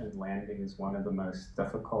mission, landing is one of the most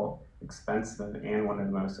difficult, expensive, and one of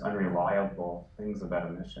the most unreliable things about a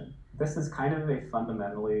mission. This is kind of a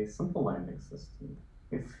fundamentally simple landing system.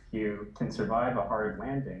 If you can survive a hard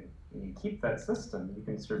landing and you keep that system, you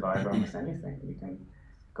can survive almost anything. You can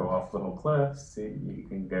go off little cliffs, you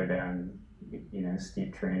can go down,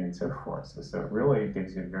 steep terrain and so forth. So it really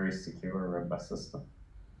gives you a very secure, robust system.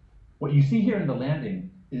 What you see here in the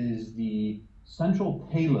landing is the central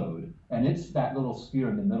payload, and it's that little sphere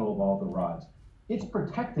in the middle of all the rods. It's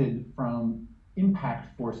protected from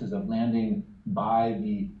impact forces of landing by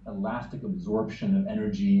the elastic absorption of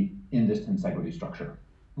energy in this tensegrity structure.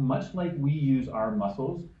 Much like we use our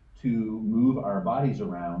muscles to move our bodies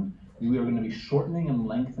around, we are going to be shortening and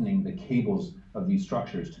lengthening the cables of these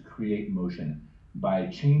structures to create motion by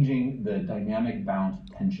changing the dynamic bound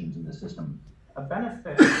tensions in the system. A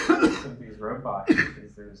benefit of these robots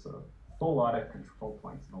is there's a whole lot of control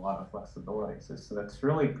points and a lot of flexibility. So that's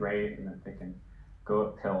really great in that they can go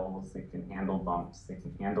up hills, they can handle bumps, they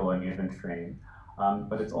can handle uneven terrain,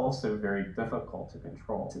 but it's also very difficult to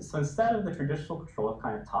control. So instead of the traditional control of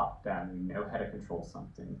kind of top down, we know how to control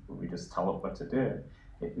something, we just tell it what to do.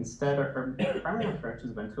 Instead, our primary approach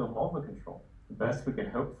has been to evolve the control. The best we can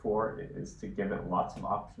hope for is to give it lots of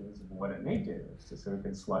options of what it may do. So we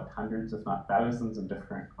can select hundreds, if not thousands, of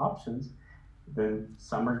different options. Then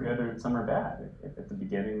some are good and some are bad. At the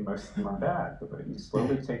beginning, most of them are bad, but you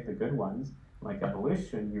slowly take the good ones. Like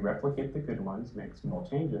evolution, you replicate the good ones, make small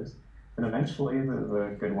changes, and eventually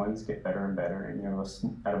the good ones get better and better. And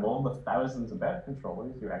out of all the thousands of bad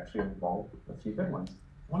controllers, you actually evolve a few good ones.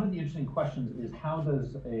 One of the interesting questions is, how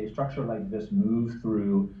does a structure like this move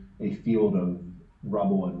through a field of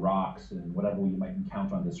rubble and rocks and whatever you might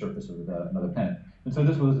encounter on the surface of another planet? And so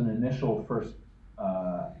this was an initial first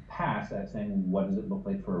pass at saying, what does it look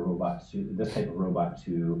like for a robot, this type of robot,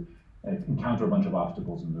 to encounter a bunch of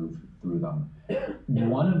obstacles and move through them.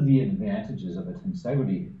 One of the advantages of a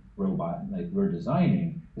tensegrity robot like we're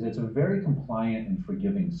designing is it's a very compliant and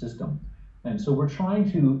forgiving system. And so we're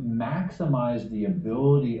trying to maximize the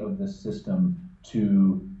ability of the system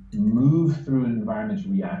to move through environments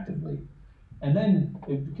reactively. And then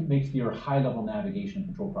it makes your high-level navigation and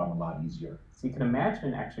control problem a lot easier. So you can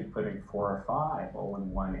imagine actually putting 4 or 5 all in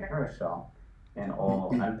one aeroshell and all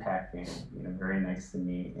unpacking, very nice and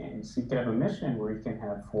neat. And so you could have a mission where you can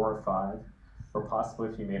have 4 or 5, or possibly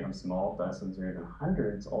if you made them small, dozens or even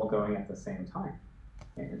hundreds, all going at the same time.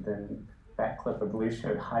 And then that clip, I believe,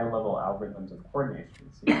 showed high-level algorithms of coordination.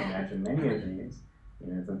 So you can imagine many of these,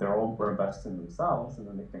 that they're all robust in themselves, and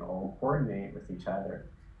then they can all coordinate with each other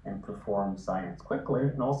and perform science quickly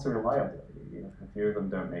and also reliably. If a few of them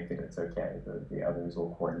don't make it, it's okay. The others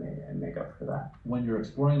will coordinate and make up for that. When you're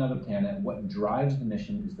exploring another planet, what drives the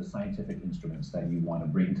mission is the scientific instruments that you want to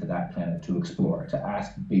bring to that planet to explore, to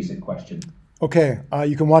ask basic questions. Okay,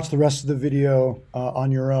 you can watch the rest of the video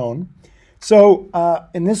on your own. So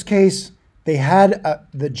in this case, they had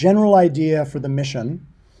the general idea for the mission.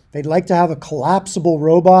 They'd like to have a collapsible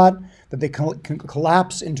robot that they can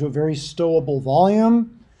collapse into a very stowable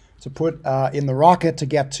volume to put in the rocket to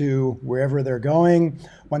get to wherever they're going.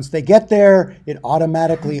 Once they get there, it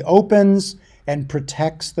automatically opens and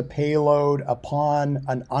protects the payload upon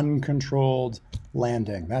an uncontrolled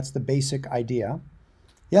landing. That's the basic idea.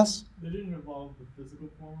 Yes? They didn't evolve the physical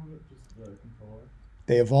form of it, just the controller?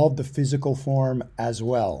 They evolved the physical form as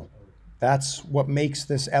well. That's what makes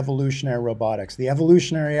this evolutionary robotics. The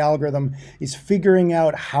evolutionary algorithm is figuring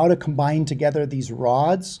out how to combine together these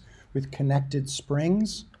rods with connected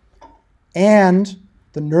springs and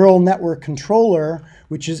the neural network controller,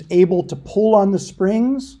 which is able to pull on the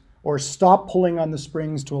springs or stop pulling on the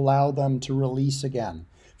springs to allow them to release again.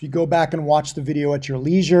 If you go back and watch the video at your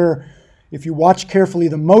leisure, if you watch carefully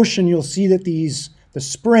the motion, you'll see that the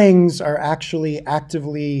springs are actually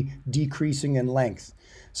actively decreasing in length.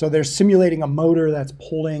 So they're simulating a motor that's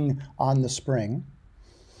pulling on the spring.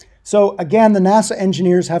 So again, the NASA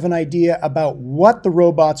engineers have an idea about what the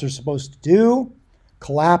robots are supposed to do: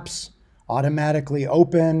 collapse, automatically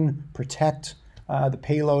open, protect the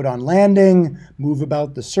payload on landing, move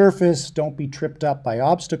about the surface, don't be tripped up by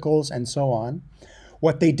obstacles, and so on.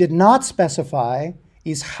 What they did not specify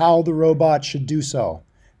is how the robot should do so.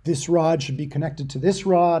 This rod should be connected to this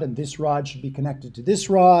rod, and this rod should be connected to this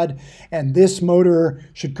rod, and this motor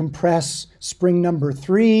should compress spring number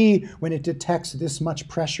 3 when it detects this much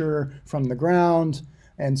pressure from the ground,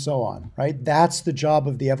 and so on, right? That's the job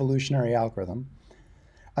of the evolutionary algorithm.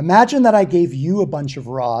 Imagine that I gave you a bunch of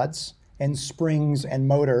rods and springs and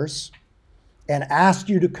motors and asked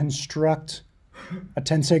you to construct a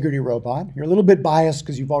tensegrity robot. You're a little bit biased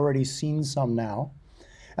because you've already seen some now.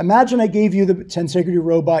 Imagine I gave you the tensegrity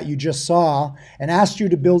robot you just saw and asked you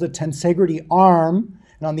to build a tensegrity arm,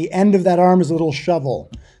 and on the end of that arm is a little shovel.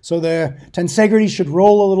 So the tensegrity should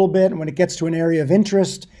roll a little bit, and when it gets to an area of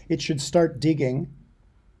interest, it should start digging.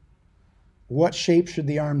 what shape should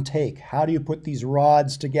the arm take? How do you put these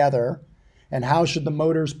rods together? And how should the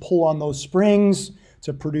motors pull on those springs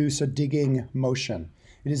to produce a digging motion?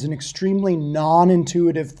 It is an extremely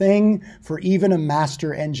non-intuitive thing for even a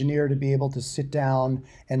master engineer to be able to sit down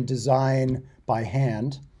and design by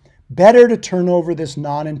hand. Better to turn over this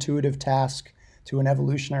non-intuitive task to an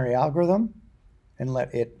evolutionary algorithm and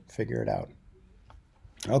let it figure it out.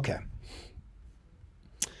 Okay.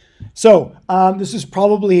 So this is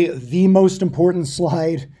probably the most important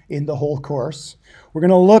slide in the whole course. We're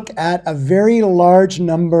going to look at a very large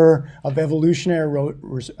number of evolutionary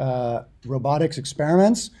robotics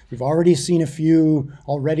experiments. We've already seen a few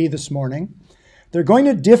already this morning. They're going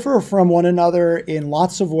to differ from one another in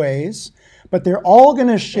lots of ways, but they're all going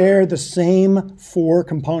to share the same 4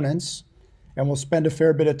 components, and we'll spend a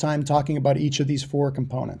fair bit of time talking about each of these 4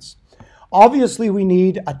 components. Obviously, we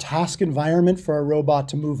need a task environment for our robot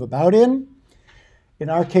to move about in. In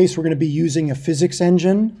our case, we're going to be using a physics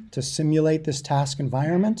engine to simulate this task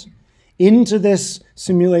environment. Into this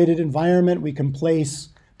simulated environment, we can place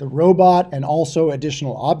the robot and also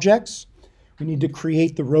additional objects. We need to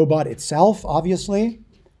create the robot itself, obviously,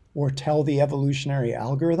 or tell the evolutionary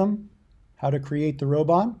algorithm how to create the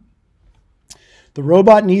robot. The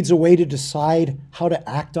robot needs a way to decide how to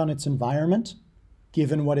act on its environment,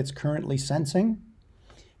 given what it's currently sensing.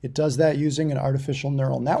 It does that using an artificial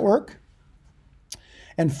neural network.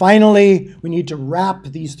 And finally, we need to wrap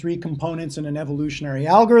these 3 components in an evolutionary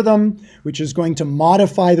algorithm, which is going to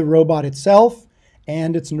modify the robot itself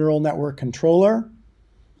and its neural network controller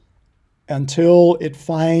until it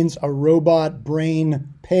finds a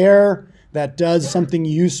robot-brain pair that does something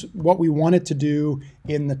what we want it to do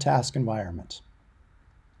in the task environment.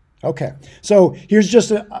 Okay, so here's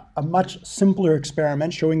just a much simpler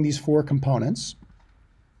experiment showing these 4 components.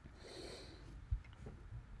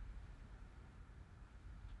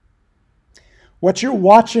 What you're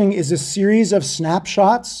watching is a series of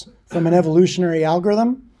snapshots from an evolutionary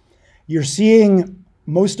algorithm. You're seeing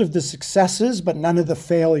most of the successes, but none of the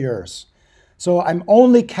failures. So I'm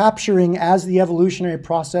only capturing, as the evolutionary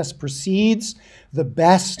process proceeds, the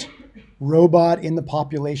best robot in the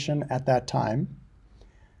population at that time.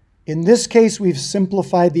 In this case, we've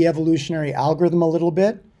simplified the evolutionary algorithm a little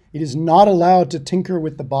bit. It is not allowed to tinker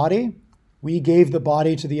with the body. We gave the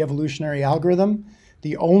body to the evolutionary algorithm.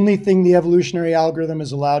 The only thing the evolutionary algorithm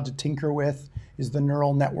is allowed to tinker with is the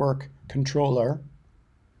neural network controller.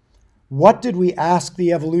 What did we ask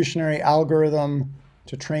the evolutionary algorithm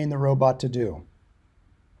to train the robot to do?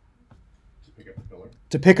 To pick up the pillar.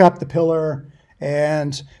 To pick up the pillar.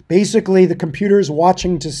 And basically, the computer is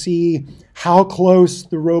watching to see how close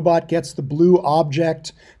the robot gets the blue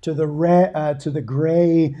object to the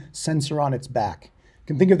gray sensor on its back. You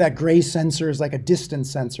can think of that gray sensor as like a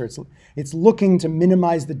distance sensor. It's looking to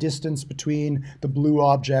minimize the distance between the blue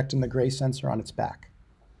object and the gray sensor on its back.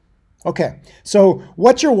 Okay, so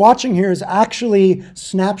what you're watching here is actually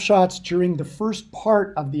snapshots during the first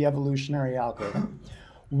part of the evolutionary algorithm.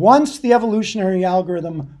 Once the evolutionary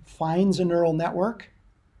algorithm finds a neural network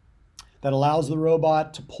that allows the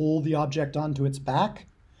robot to pull the object onto its back,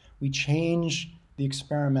 we change the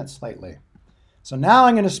experiment slightly. So now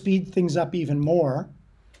I'm going to speed things up even more,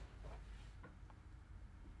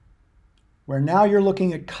 where now you're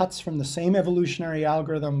looking at cuts from the same evolutionary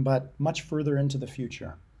algorithm, but much further into the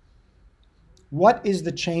future. What is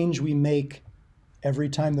the change we make every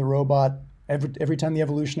time every time the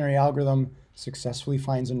evolutionary algorithm successfully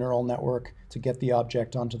finds a neural network to get the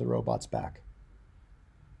object onto the robot's back?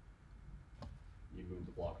 You move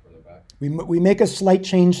the block further back. We make a slight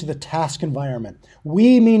change to the task environment.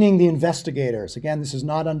 We, meaning the investigators. Again, this is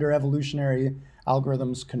not under evolutionary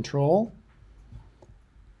algorithms' control.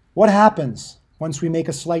 What happens once we make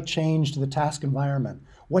a slight change to the task environment?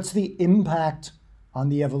 What's the impact on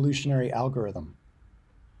the evolutionary algorithm?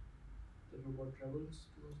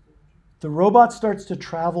 The robot starts to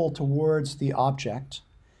travel towards the object.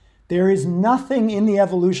 There is nothing in the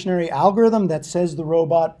evolutionary algorithm that says the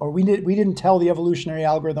robot, or we didn't tell the evolutionary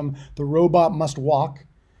algorithm the robot must walk.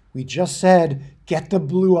 We just said, get the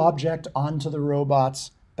blue object onto the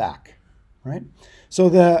robot's back, right? So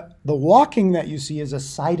the walking that you see is a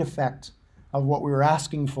side effect of what we were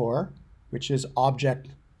asking for, which is object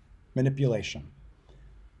manipulation.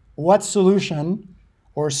 What solution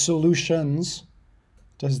or solutions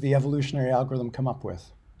does the evolutionary algorithm come up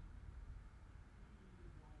with?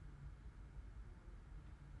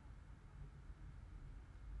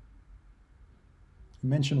 You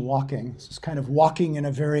mentioned walking. This is kind of walking in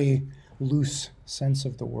a very loose sense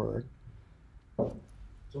of the word.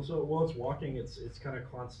 It's also, while it's walking, it's kind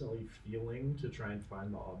of constantly feeling to try and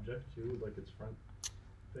find the object too, like its front.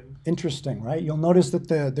 things. Interesting, right? You'll notice that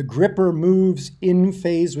the gripper moves in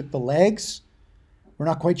phase with the legs. We're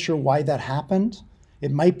not quite sure why that happened.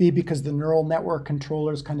 It might be because the neural network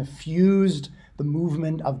controllers kind of fused the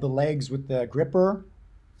movement of the legs with the gripper.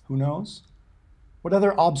 Who knows? What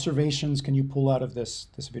other observations can you pull out of this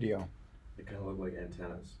video? They kind of look like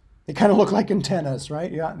antennas. They kind of look like antennas,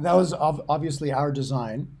 right? Yeah, that was obviously our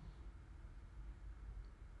design.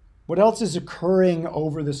 What else is occurring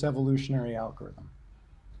over this evolutionary algorithm?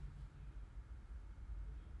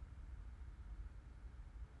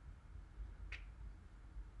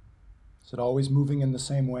 Is it always moving in the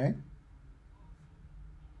same way?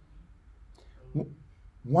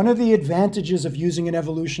 One of the advantages of using an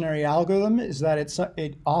evolutionary algorithm is that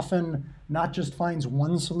it often not just finds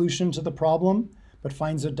one solution to the problem, but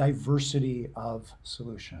finds a diversity of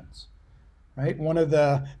solutions, right? One of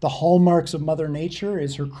the hallmarks of Mother Nature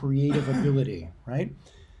is her creative ability, right?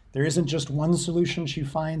 There isn't just one solution she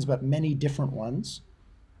finds, but many different ones.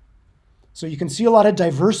 So you can see a lot of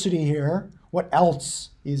diversity here. What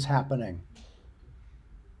else is happening?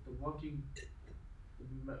 The walking,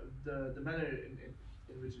 the manner in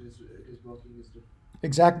which it is walking is different.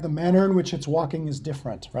 Exactly, the manner in which it's walking is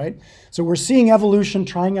different, right? So we're seeing evolution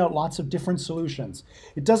trying out lots of different solutions.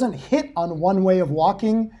 It doesn't hit on one way of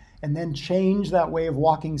walking and then change that way of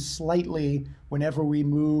walking slightly whenever we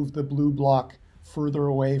move the blue block further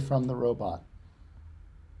away from the robot.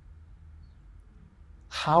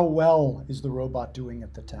 How well is the robot doing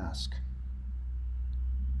at the task?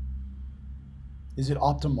 Is it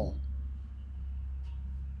optimal?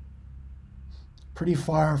 Pretty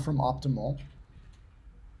far from optimal.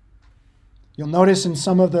 You'll notice in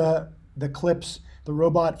some of the clips, the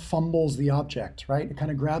robot fumbles the object, right? It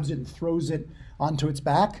kind of grabs it and throws it onto its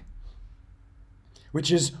back,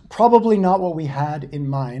 which is probably not what we had in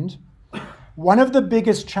mind. One of the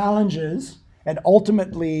biggest challenges and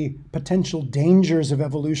ultimately potential dangers of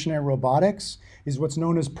evolutionary robotics is what's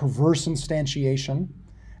known as perverse instantiation.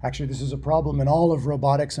 Actually, this is a problem in all of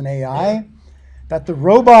robotics and AI, that the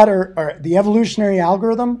robot or the evolutionary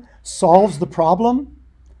algorithm solves the problem,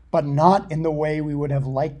 but not in the way we would have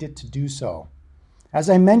liked it to do so. As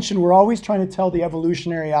I mentioned, we're always trying to tell the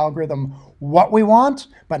evolutionary algorithm what we want,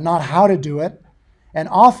 but not how to do it. And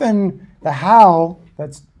often the how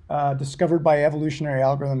that's discovered by evolutionary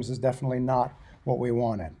algorithms is definitely not what we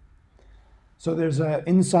wanted. So there's an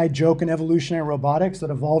inside joke in evolutionary robotics that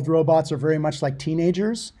evolved robots are very much like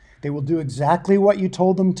teenagers. They will do exactly what you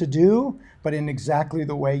told them to do, but in exactly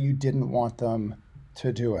the way you didn't want them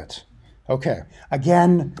to do it. Okay,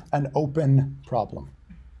 again, an open problem.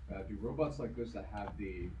 Do robots like this that have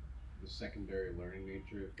the secondary learning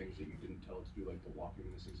nature, things that you didn't tell it to do, like the walking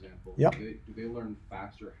in this example, Yep. do they learn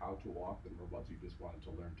faster how to walk than robots you just wanted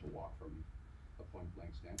to learn to walk from a point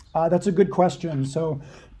blank stance? That's a good question. So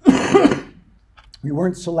we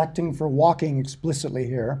weren't selecting for walking explicitly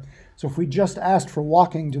here. So if we just asked for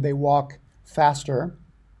walking, do they walk faster?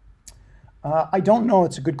 I don't know.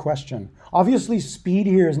 It's a good question. Obviously, speed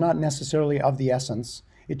here is not necessarily of the essence.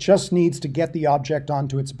 It just needs to get the object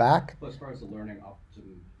onto its back. Well, as far as the learning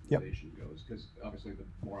optimization goes, because obviously the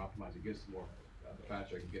more optimized it gets, the more the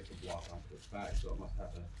faster it can get the block onto its back. So it must have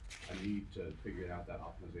a need to figure out that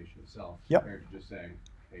optimization itself, compared to just saying,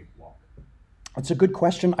 hey, walk. It's a good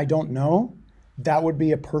question. I don't know. That would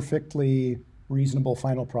be a perfectly reasonable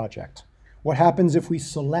final project. What happens if we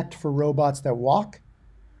select for robots that walk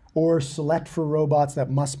or select for robots that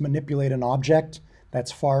must manipulate an object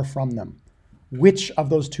that's far from them? Which of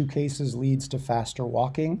those two cases leads to faster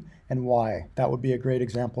walking and why? That would be a great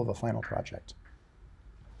example of a final project.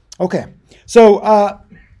 Okay, so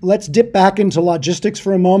let's dip back into logistics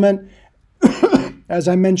for a moment. As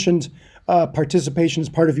I mentioned, participation is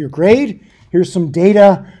part of your grade. Here's some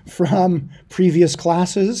data from previous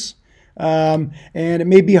classes. And it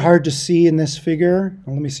may be hard to see in this figure.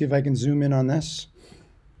 Well, let me see if I can zoom in on this.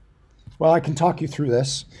 Well, I can talk you through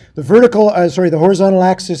this. The horizontal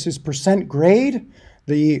axis is percent grade.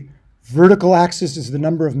 The vertical axis is the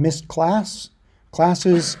number of missed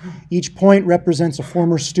classes. Each point represents a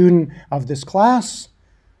former student of this class.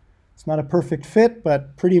 It's not a perfect fit,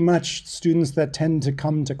 but pretty much students that tend to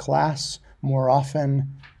come to class more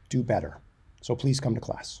often do better. So please come to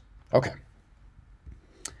class. Okay.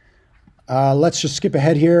 Let's just skip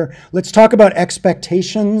ahead here. Let's talk about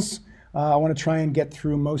expectations. I want to try and get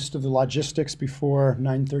through most of the logistics before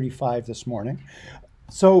 9:35 this morning.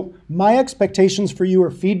 So my expectations for you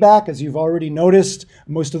are feedback. As you've already noticed,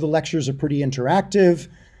 most of the lectures are pretty interactive.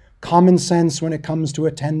 Common sense when it comes to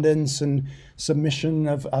attendance and submission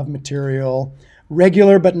of material.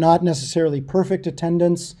 Regular but not necessarily perfect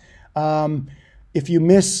attendance. If you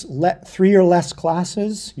miss 3 or less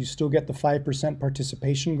classes, you still get the 5%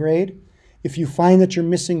 participation grade. If you find that you're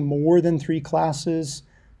missing more than 3 classes,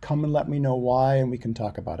 come and let me know why, and we can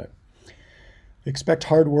talk about it. Expect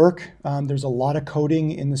hard work. There's a lot of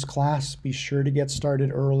coding in this class. Be sure to get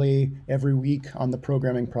started early every week on the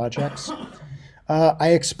programming projects. I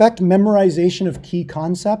expect memorization of key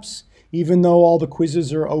concepts, even though all the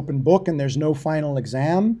quizzes are open book and there's no final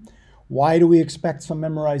exam. Why do we expect some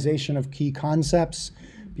memorization of key concepts?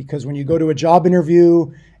 Because when you go to a job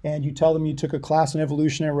interview and you tell them you took a class in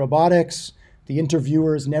evolutionary robotics, the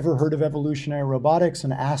interviewer has never heard of evolutionary robotics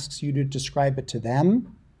and asks you to describe it to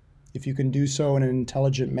them. If you can do so in an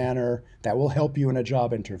intelligent manner, that will help you in a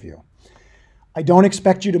job interview. I don't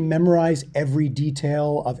expect you to memorize every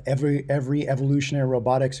detail of every evolutionary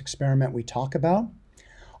robotics experiment we talk about.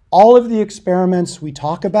 All of the experiments we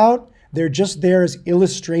talk about, they're just there as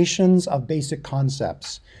illustrations of basic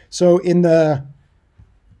concepts. So in the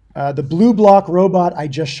blue block robot I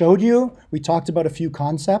just showed you, we talked about a few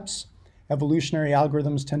concepts. Evolutionary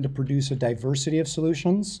algorithms tend to produce a diversity of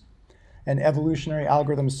solutions, and evolutionary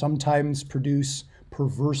algorithms sometimes produce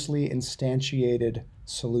perversely instantiated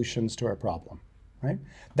solutions to our problem, right?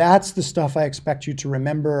 That's the stuff I expect you to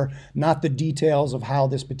remember, not the details of how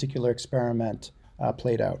this particular experiment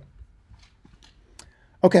played out.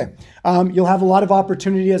 Okay, you'll have a lot of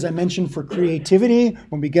opportunity, as I mentioned, for creativity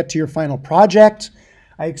when we get to your final project.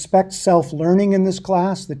 I expect self-learning in this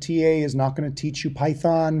class. The TA is not going to teach you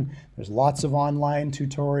Python. There's lots of online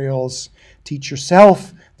tutorials. Teach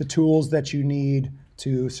yourself the tools that you need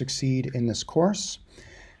to succeed in this course.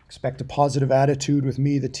 Expect a positive attitude with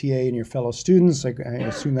me, the TA, and your fellow students. I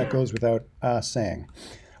assume that goes without saying.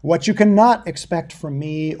 What you cannot expect from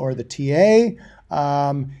me or the TA,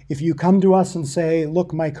 if you come to us and say,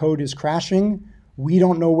 look, my code is crashing, we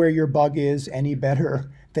don't know where your bug is any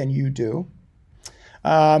better than you do.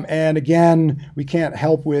 And again, we can't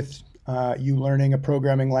help with you learning a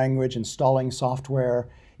programming language, installing software.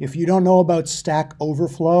 If you don't know about Stack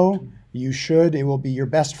Overflow, you should. It will be your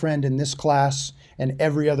best friend in this class and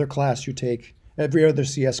every other class you take, every other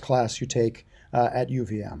CS class you take at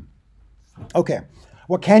UVM. Okay,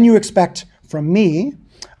 what can you expect from me?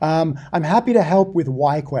 I'm happy to help with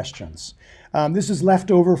why questions. This is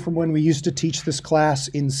left over from when we used to teach this class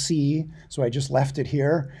in C, so I just left it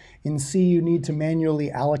here. In C, you need to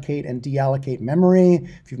manually allocate and deallocate memory.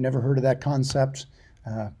 If you've never heard of that concept,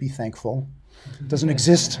 be thankful. It doesn't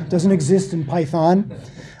exist in Python.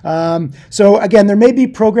 So again, there may be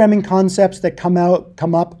programming concepts that come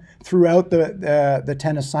up throughout the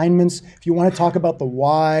 10 assignments. If you want to talk about the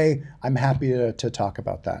why, I'm happy to talk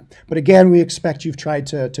about that. But again, we expect you've tried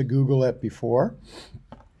to Google it before.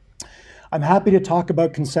 I'm happy to talk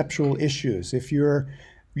about conceptual issues. If you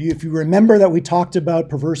remember that we talked about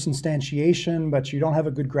perverse instantiation, but you don't have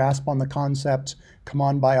a good grasp on the concept, come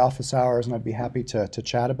on by office hours and I'd be happy to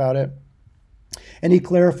chat about it. Any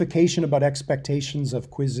clarification about expectations of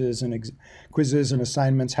quizzes and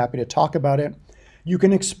assignments, happy to talk about it. You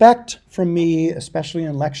can expect from me, especially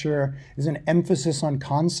in lecture, is an emphasis on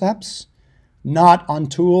concepts, not on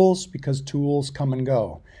tools, because tools come and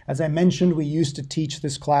go. As I mentioned, we used to teach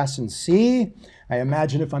this class in C. I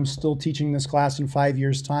imagine if I'm still teaching this class in 5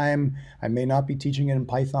 years' time, I may not be teaching it in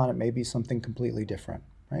Python. It may be something completely different,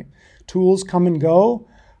 right? Tools come and go.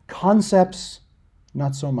 Concepts,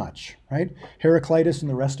 not so much, right? Heraclitus and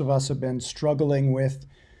the rest of us have been struggling with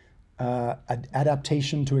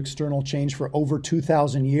adaptation to external change for over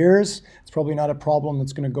 2,000 years. It's probably not a problem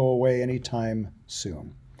that's going to go away anytime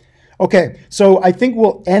soon. Okay, so I think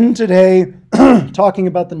we'll end today talking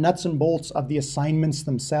about the nuts and bolts of the assignments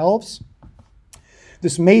themselves.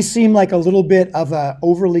 This may seem like a little bit of an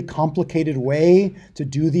overly complicated way to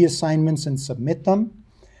do the assignments and submit them.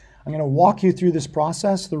 I'm going to walk you through this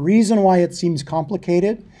process. The reason why it seems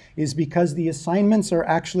complicated is because the assignments are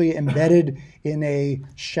actually embedded in a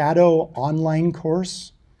shadow online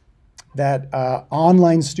course that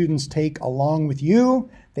online students take along with you.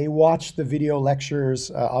 They watch the video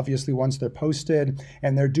lectures, obviously, once they're posted,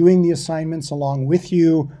 and they're doing the assignments along with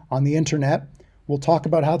you on the internet. We'll talk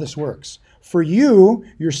about how this works. For you,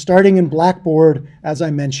 you're starting in Blackboard, as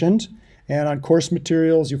I mentioned, and on course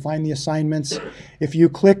materials, you find the assignments. If you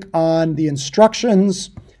click on the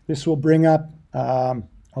instructions, this will bring up a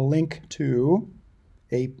link to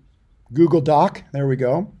a Google Doc. There we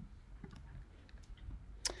go.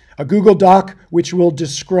 A Google Doc which will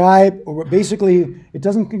describe, or basically it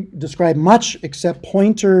doesn't describe much except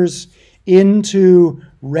pointers into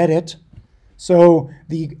Reddit. So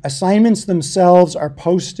the assignments themselves are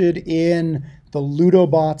posted in the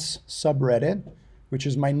Ludobots subreddit, which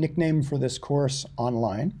is my nickname for this course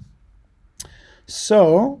online.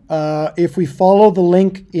 So if we follow the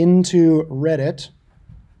link into Reddit,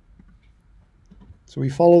 so we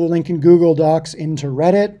follow the link in Google Docs into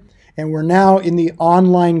Reddit, and we're now in the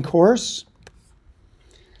online course.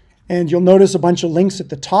 And you'll notice a bunch of links at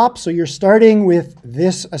the top. So you're starting with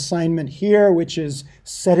this assignment here, which is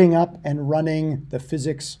setting up and running the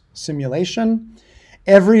physics simulation.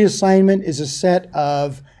 Every assignment is a set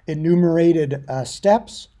of enumerated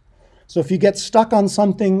steps. So if you get stuck on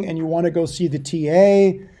something and you want to go see the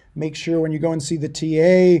TA, make sure when you go and see the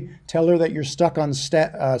TA, tell her that you're stuck on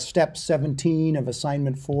step 17 of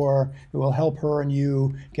assignment 4. It will help her and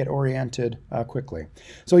you get oriented quickly.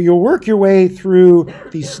 So you'll work your way through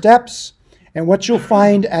these steps, and what you'll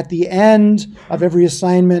find at the end of every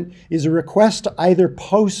assignment is a request to either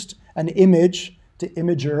post an image to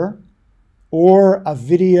Imager or a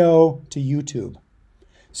video to YouTube.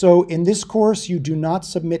 So in this course, you do not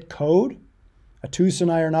submit code. Atus and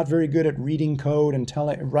I are not very good at reading code and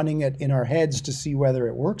running it in our heads to see whether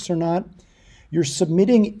it works or not. You're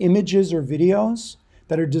submitting images or videos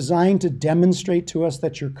that are designed to demonstrate to us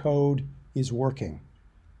that your code is working.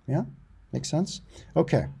 Yeah? Make sense?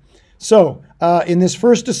 Okay. So in this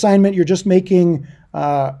first assignment, you're just making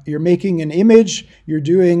an image. You're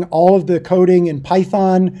doing all of the coding in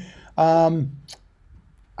Python.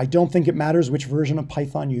 I don't think it matters which version of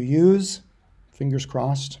Python you use. Fingers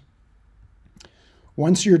crossed.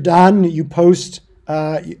 Once you're done, you post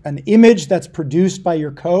an image that's produced by your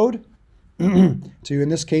code to, in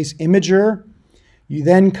this case, Imager. You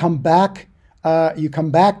then come back to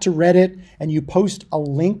Reddit and you post a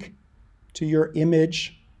link to your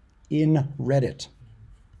image in Reddit,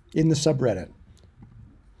 in the subreddit.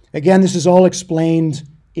 Again, this is all explained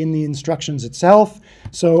in the instructions itself.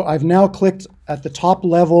 So I've now clicked at the top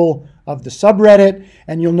level of the subreddit,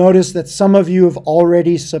 and you'll notice that some of you have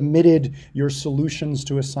already submitted your solutions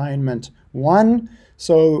to assignment 1.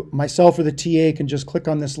 So myself or the TA can just click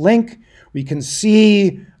on this link. We can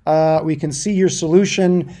see your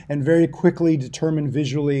solution and very quickly determine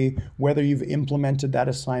visually whether you've implemented that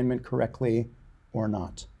assignment correctly or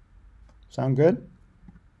not. Sound good?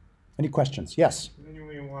 Any questions? Yes? Does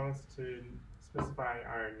anyone want us to specify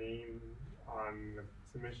our name on the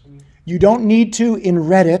submission? You don't need to in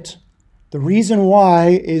Reddit. The reason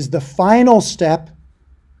why is the final step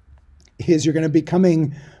is you're going to be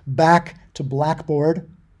coming back to Blackboard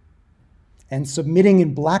and submitting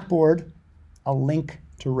in Blackboard a link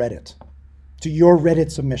to Reddit, to your Reddit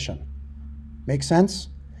submission. Make sense?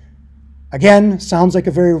 Again, sounds like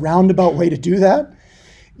a very roundabout way to do that.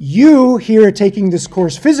 You here taking this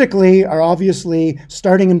course physically are obviously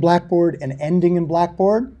starting in Blackboard and ending in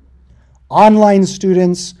Blackboard. Online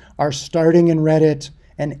students are starting in Reddit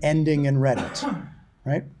and ending in Reddit,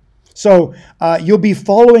 right? So you'll be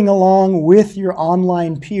following along with your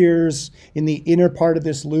online peers in the inner part of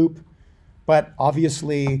this loop, but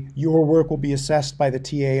obviously your work will be assessed by the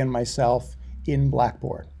TA and myself in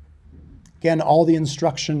Blackboard. Again, all the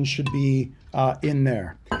instructions should be in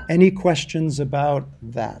there. Any questions about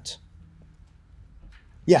that?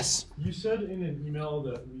 Yes? You said in an email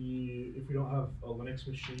that if we don't have a Linux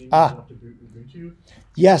machine, we have to boot Ubuntu.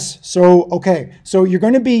 Yes. So, okay. So you're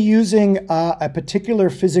going to be using a particular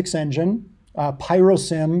physics engine,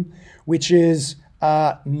 PyroSim, which is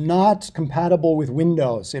not compatible with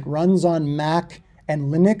Windows. It runs on Mac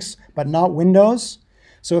and Linux, but not Windows.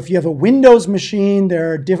 So if you have a Windows machine,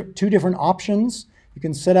 there are two different options. You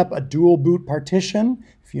can set up a dual boot partition,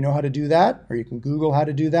 if you know how to do that, or you can Google how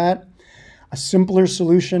to do that. A simpler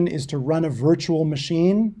solution is to run a virtual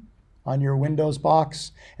machine on your Windows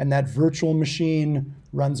box, and that virtual machine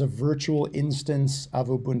runs a virtual instance of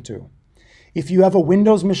Ubuntu. If you have a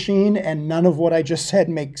Windows machine and none of what I just said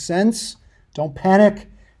makes sense, don't panic.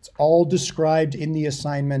 It's all described in the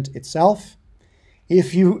assignment itself.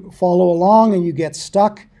 If you follow along and you get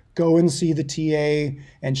stuck, go and see the TA,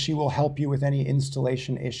 and she will help you with any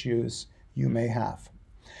installation issues you may have.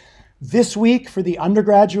 This week for the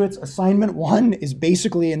undergraduates, assignment 1 is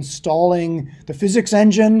basically installing the physics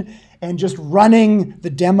engine and just running the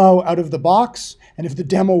demo out of the box. And if the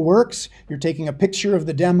demo works, you're taking a picture of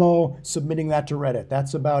the demo, submitting that to Reddit.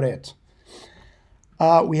 That's about it.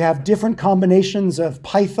 We have different combinations of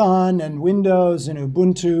Python and Windows and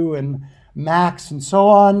Ubuntu and Macs and so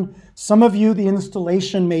on. Some of you, the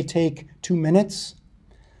installation may take 2 minutes.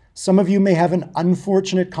 Some of you may have an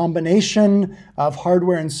unfortunate combination of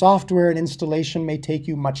hardware and software, and installation may take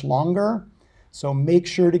you much longer. So make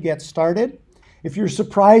sure to get started. If you're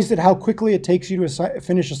surprised at how quickly it takes you to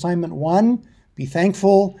finish assignment 1, be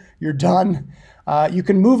thankful, you're done. You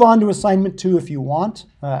can move on to assignment 2 if you want,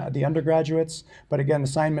 the undergraduates, but again,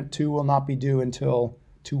 assignment 2 will not be due until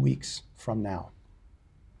 2 weeks from now.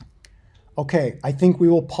 Okay, I think we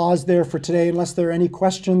will pause there for today unless there are any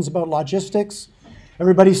questions about logistics.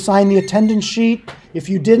 Everybody sign the attendance sheet. If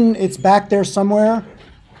you didn't, it's back there somewhere,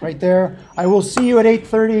 right there. I will see you at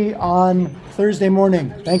 8:30 on Thursday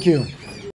morning. Thank you.